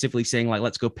than specifically saying like,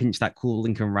 let's go pinch that cool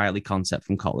Lincoln Riley concept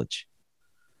from college.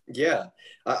 Yeah.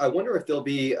 I wonder if there'll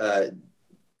be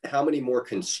how many more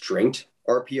constraint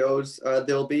RPOs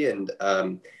there'll be. And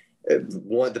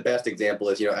one of the best example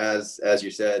is, as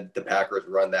you said, the Packers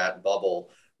run that bubble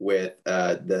with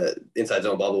the inside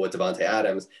zone bubble with Davante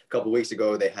Adams. A couple of weeks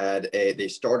ago, they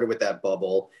started with that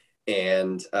bubble,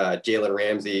 and Jalen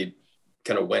Ramsey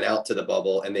kind of went out to the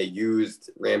bubble, and they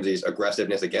used Ramsey's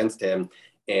aggressiveness against him.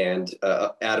 And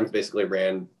Adams basically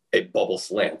ran a bubble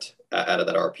slant out of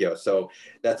that RPO. So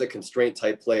that's a constraint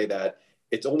type play that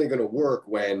it's only going to work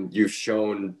when you've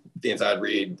shown the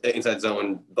inside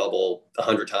zone bubble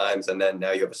 100 times. And then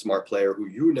now you have a smart player who,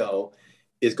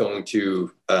 is going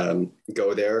to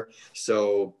go there.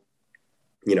 So,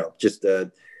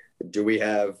 do we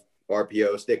have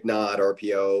RPO stick nod,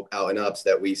 RPO out and ups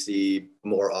that we see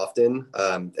more often?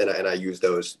 And I use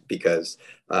those because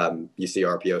you see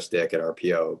RPO stick and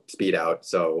RPO speed out.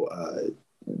 So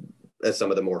as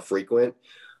some of the more frequent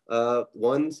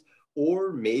ones,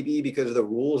 or maybe because of the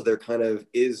rules, there kind of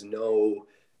is no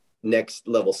next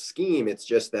level scheme. It's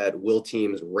just that will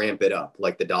teams ramp it up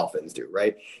like the Dolphins do,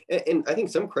 right? And I think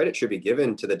some credit should be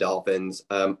given to the Dolphins.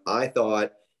 I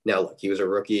thought, now look, he was a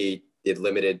rookie, did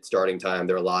limited starting time.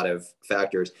 There are a lot of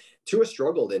factors. Tua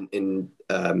struggled in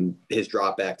his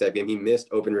drop back type game. He missed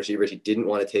open receivers. He didn't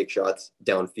want to take shots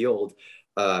downfield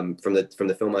from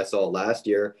the film I saw last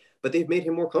year, but they've made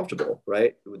him more comfortable,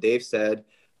 right? They've said,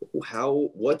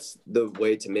 what's the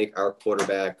way to make our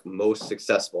quarterback most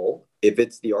successful? If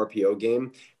it's the RPO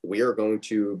game, we are going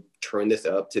to turn this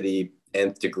up to the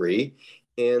nth degree.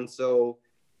 And so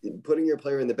putting your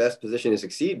player in the best position to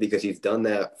succeed, because he's done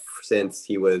that since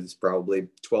he was probably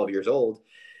 12 years old,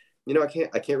 I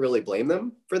can't really blame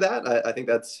them for that. I think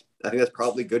that's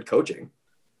probably good coaching.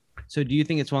 So do you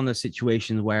think it's one of those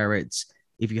situations where it's,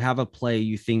 if you have a play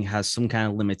you think has some kind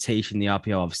of limitation, the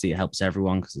RPO, obviously it helps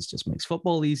everyone because it just makes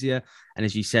football easier. And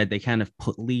as you said, they kind of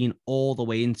lean all the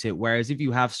way into it. Whereas if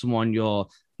you have someone you're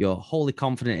wholly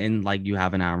confident in, like you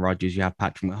have an Aaron Rodgers, you have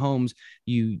Patrick Mahomes,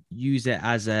 you use it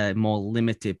as a more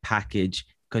limited package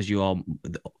because you are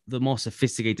the more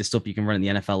sophisticated stuff you can run at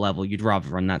the NFL level. You'd rather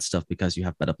run that stuff because you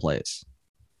have better players.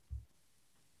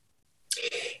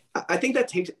 I think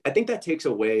that takes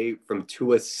away from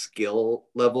Tua's skill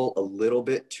level a little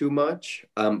bit too much.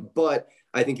 But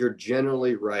I think you're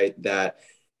generally right that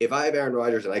if I have Aaron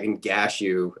Rodgers and I can gash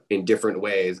you in different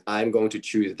ways, I'm going to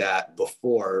choose that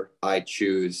before I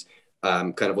choose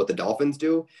kind of what the Dolphins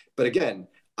do. But again,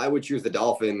 I would choose the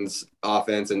Dolphins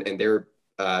offense and their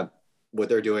what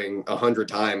they're doing 100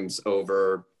 times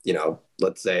over,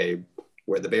 let's say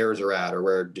where the Bears are at or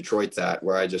where Detroit's at,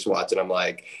 where I just watch it. I'm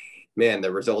like, man,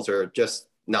 the results are just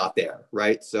not there.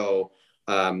 Right. So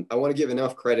I want to give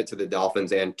enough credit to the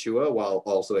Dolphins and Tua while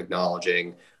also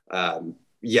acknowledging,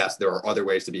 yes, there are other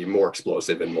ways to be more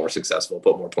explosive and more successful,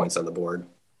 put more points on the board.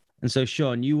 And so,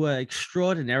 Sean, you were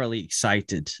extraordinarily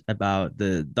excited about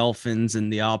the Dolphins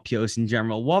and the RPOs in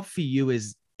general. What for you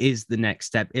is the next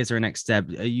step? Is there a next step?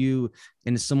 Are you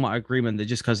in somewhat agreement that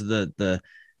just because of the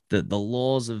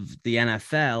laws of the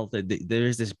NFL, that there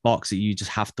is this box that you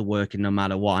just have to work in no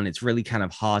matter what, and it's really kind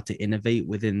of hard to innovate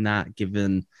within that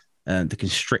given the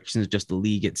constrictions of just the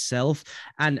league itself?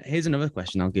 And here's another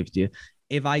question I'll give to you.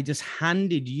 If I just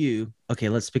handed you, okay,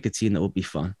 let's pick a team that would be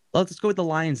fun. Let's go with the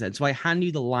Lions then. So I hand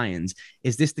you the Lions.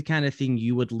 Is this the kind of thing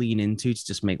you would lean into to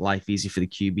just make life easy for the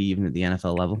QB, even at the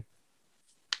NFL level?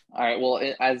 All right. Well,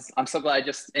 as I'm so glad I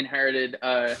just inherited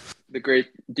the great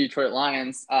Detroit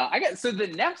Lions. So the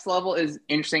next level is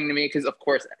interesting to me because, of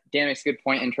course, Dan makes a good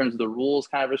point in terms of the rules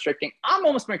kind of restricting. I'm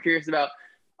almost more curious about,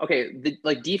 okay,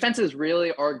 defenses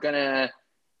really are gonna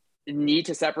need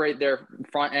to separate their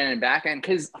front end and back end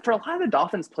because for a lot of the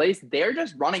Dolphins plays, they're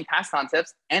just running pass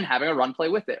concepts and having a run play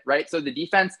with it, right? So the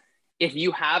defense, if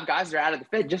you have guys that are out of the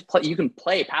fit, just play. You can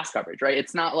play pass coverage, right?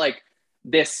 It's not like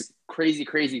this crazy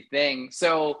thing.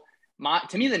 So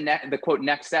to me, the quote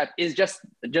next step is just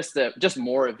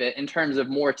more of it in terms of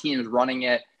more teams running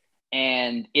it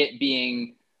and it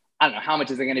being, I don't know how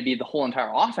much is it going to be the whole entire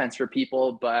offense for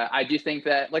people, but I do think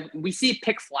that like we see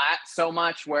pick flat so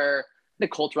much where the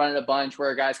Colts run it a bunch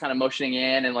where a guy's kind of motioning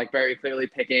in and like very clearly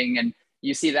picking, and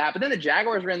you see that. But then the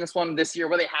Jaguars are in this one this year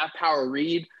where they have power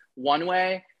read one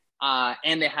way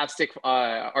and they have stick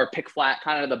or pick flat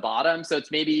kind of at the bottom. So it's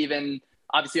maybe even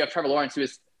obviously you have Trevor Lawrence, who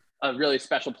is a really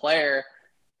special player.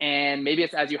 And maybe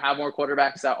it's as you have more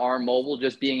quarterbacks that are mobile,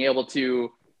 just being able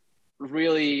to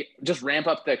really just ramp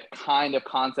up the kind of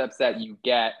concepts that you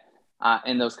get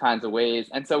in those kinds of ways.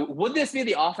 And so would this be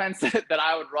the offense that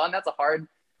I would run? That's a hard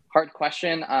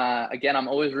question. Again, I'm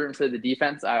always rooting for the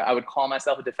defense. I would call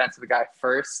myself a defensive guy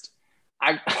first.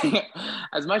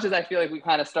 As much as I feel like we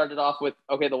kind of started off with,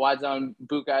 okay, the wide zone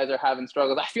boot guys are having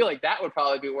struggles, I feel like that would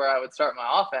probably be where I would start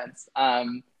my offense.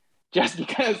 Just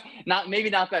because maybe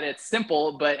not that it's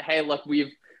simple, but hey, look,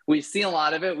 we've seen a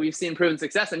lot of it. We've seen proven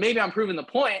success, and maybe I'm proving the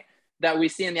point that we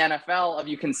see in the NFL of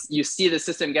you see the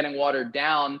system getting watered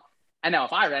down. And now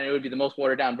if I ran it, it would be the most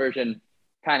watered down version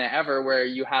kind of ever, where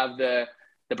you have the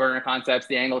burner concepts,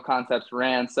 the angle concepts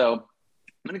ran. So I'm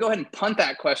going to go ahead and punt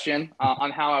that question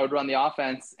on how I would run the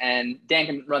offense, and Dan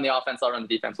can run the offense. I'll run the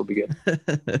defense. Will be good.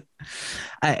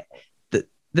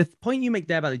 The point you make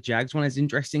there about the Jags one is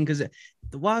interesting because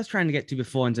what I was trying to get to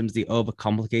before in terms of the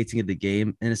overcomplicating of the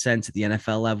game, in a sense, at the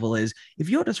NFL level, is if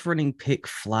you're just running pick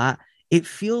flat, it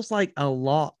feels like a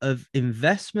lot of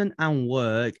investment and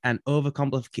work and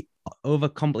overcomplication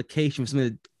for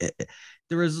something.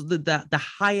 The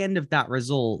high end of that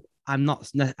result, I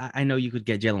know you could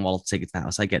get Jalen Waddle to take it to the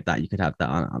house. I get that. You could have that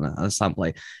on a slant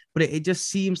play, but it just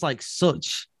seems like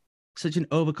such an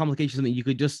overcomplication. Something you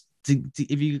could just,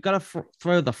 if you got to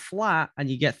throw the flat and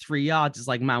you get 3 yards, it's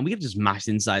like, man, we could just mash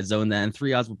inside zone there, and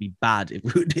 3 yards would be bad if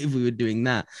we were doing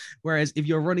that. Whereas if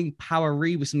you're running power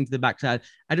read with something to the backside,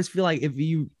 I just feel like if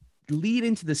you lead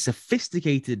into the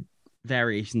sophisticated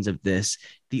variations of this,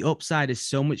 the upside is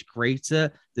so much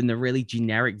greater than the really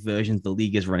generic versions the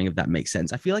league is running, if that makes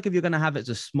sense. I feel like if you're going to have it as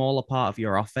a smaller part of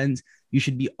your offense, you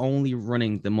should be only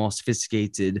running the more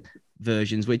sophisticated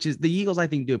versions, which is the Eagles, I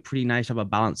think, do a pretty nice job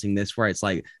of balancing this, where it's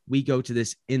like we go to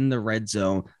this in the red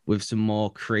zone with some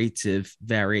more creative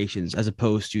variations as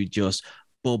opposed to just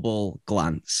bubble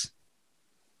glance.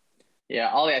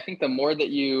 Yeah, Ollie, I think the more that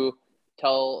you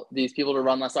tell these people to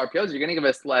run less RPOs, you're going to give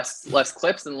us less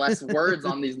clips and less words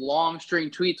on these long string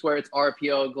tweets where it's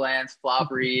RPO, glance,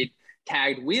 flop read,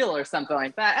 tagged wheel or something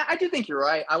like that. I do think you're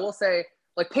right. I will say,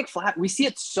 like, pick flat, we see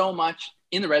it so much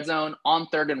in the red zone on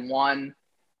 3rd and 1.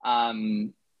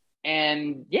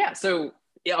 And yeah, so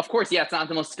yeah, of course, yeah, it's not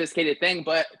the most sophisticated thing,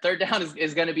 but 3rd down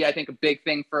is going to be, I think, a big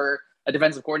thing for a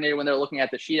defensive coordinator when they're looking at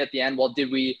the sheet at the end. Well,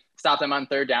 did we stop them on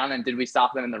 3rd down, and did we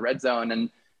stop them in the red zone? And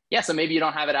yeah, so maybe you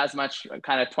don't have it as much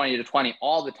kind of 20 to 20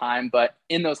 all the time, but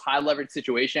in those high leverage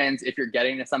situations, if you're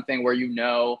getting to something where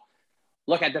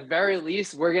look, at the very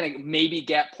least, we're going to maybe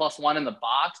get +1 in the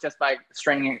box just by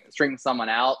stringing someone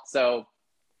out. So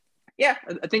yeah,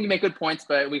 I think you make good points,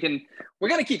 but we're going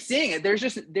to keep seeing it. There's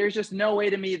just no way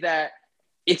to me that,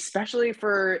 especially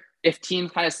for if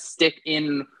teams kind of stick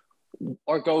in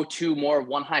or go to more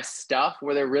one high stuff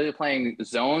where they're really playing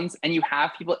zones and you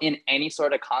have people in any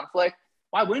sort of conflict,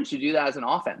 why wouldn't you do that as an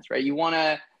offense, right?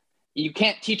 You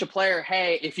can't teach a player,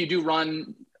 hey, if you do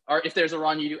run, or if there's a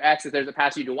run, you do X, if there's a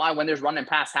pass, you do Y, when there's run and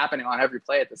pass happening on every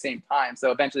play at the same time.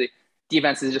 So eventually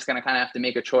defense is just going to kind of have to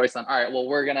make a choice on, all right, well,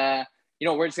 we're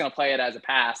just going to play it as a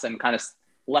pass and kind of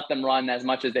let them run as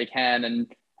much as they can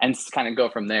and kind of go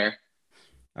from there.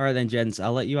 All right, then, gents,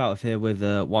 I'll let you out of here with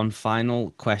one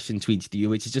final question tweeted to you,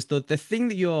 which is just the thing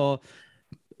that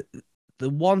the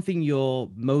one thing you're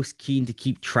most keen to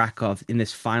keep track of in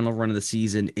this final run of the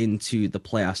season into the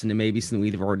playoffs. And it may be something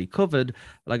we've already covered,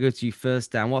 but I'll go to you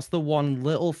first, Dan. What's the one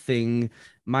little thing?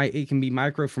 It can be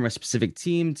micro from a specific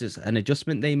team, just an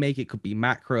adjustment they make. It could be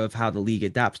macro of how the league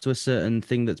adapts to a certain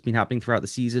thing that's been happening throughout the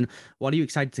season. What are you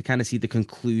excited to kind of see the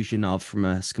conclusion of from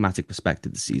a schematic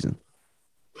perspective this season?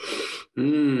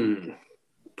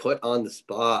 Put on the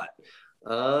spot.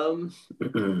 I'm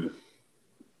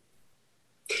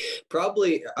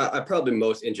probably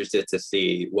most interested to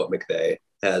see what McVay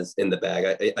has in the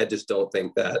bag. I just don't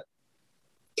think that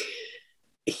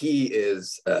he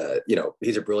is,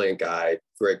 he's a brilliant guy,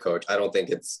 great coach. I don't think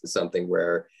it's something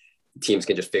where teams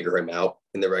can just figure him out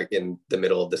in the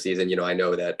middle of the season. I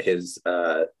know that his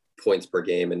points per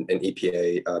game and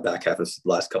EPA back half of the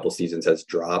last couple seasons has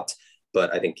dropped,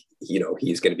 but I think,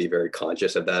 he's going to be very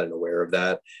conscious of that and aware of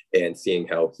that, and seeing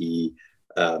how he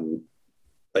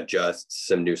adjusts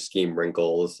some new scheme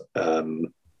wrinkles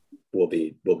will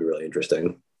be really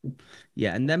interesting.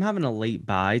 Yeah, and them having a late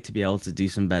bye to be able to do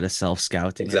some better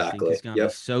self-scouting, exactly, I think is going to be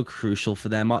so crucial for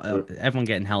them. Everyone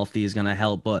getting healthy is going to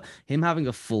help, but him having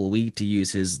a full week to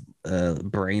use his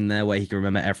brain there, where he can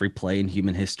remember every play in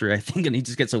human history, I think, and he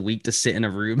just gets a week to sit in a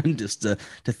room and just to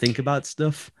think about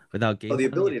stuff without game. The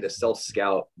ability to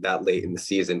self-scout that late in the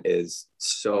season is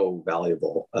so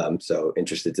valuable. So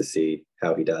interested to see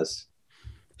how he does.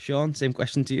 Sean, same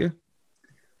question to you.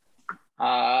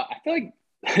 I feel like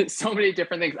so many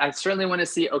different things. I certainly want to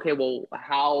see, okay, well,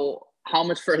 how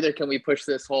much further can we push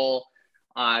this whole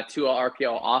to a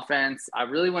RPO offense? I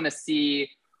really want to see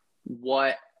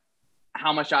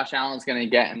how much Josh Allen's going to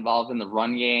get involved in the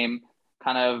run game.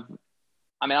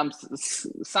 I'm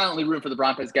silently rooting for the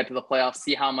Broncos to get to the playoffs,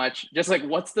 see how much, just like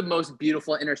what's the most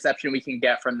beautiful interception we can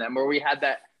get from them, where we had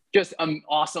that just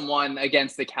awesome one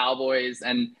against the Cowboys,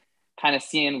 and kind of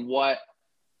seeing what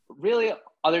really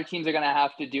other teams are going to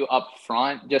have to do up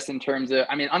front, just in terms of,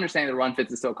 understanding the run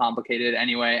fits is so complicated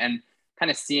anyway, and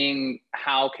kind of seeing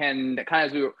how can, kind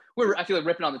of as we're I feel like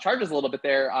ripping on the Chargers a little bit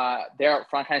there, they're up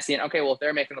front, kind of seeing, okay, well, if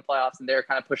they're making the playoffs and they're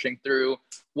kind of pushing through,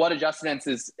 what adjustments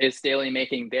is Staley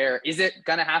making there? Is it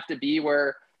going to have to be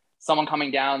where someone coming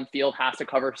down field has to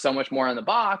cover so much more in the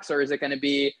box, or is it going to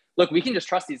be, look, we can just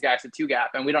trust these guys to two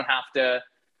gap and we don't have to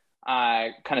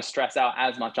kind of stress out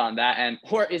as much on that? And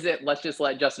or is it, let's just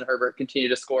let Justin Herbert continue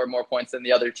to score more points than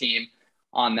the other team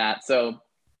on that? So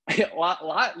a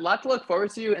lot to look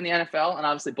forward to in the NFL, and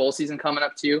obviously bowl season coming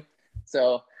up too.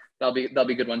 So that'll be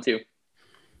a good one too.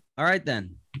 All right,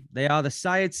 then. They are the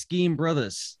Syed Scheme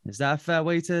brothers. Is that a fair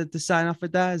way to sign off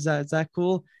with that? Is that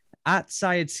cool? At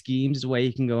Syed Schemes is where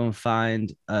you can go and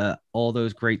find all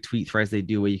those great tweet threads they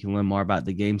do, where you can learn more about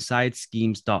the game.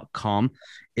 SyedSchemes.com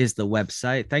is the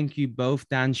website. Thank you both,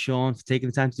 Dan, Sean, for taking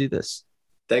the time to do this.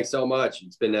 Thanks so much.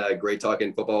 It's been great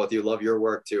talking football with you. Love your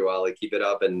work too, Ollie. Keep it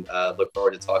up, and look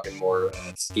forward to talking more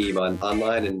scheme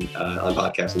online and on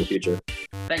podcasts in the future.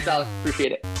 Thanks, Alex.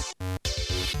 Appreciate it.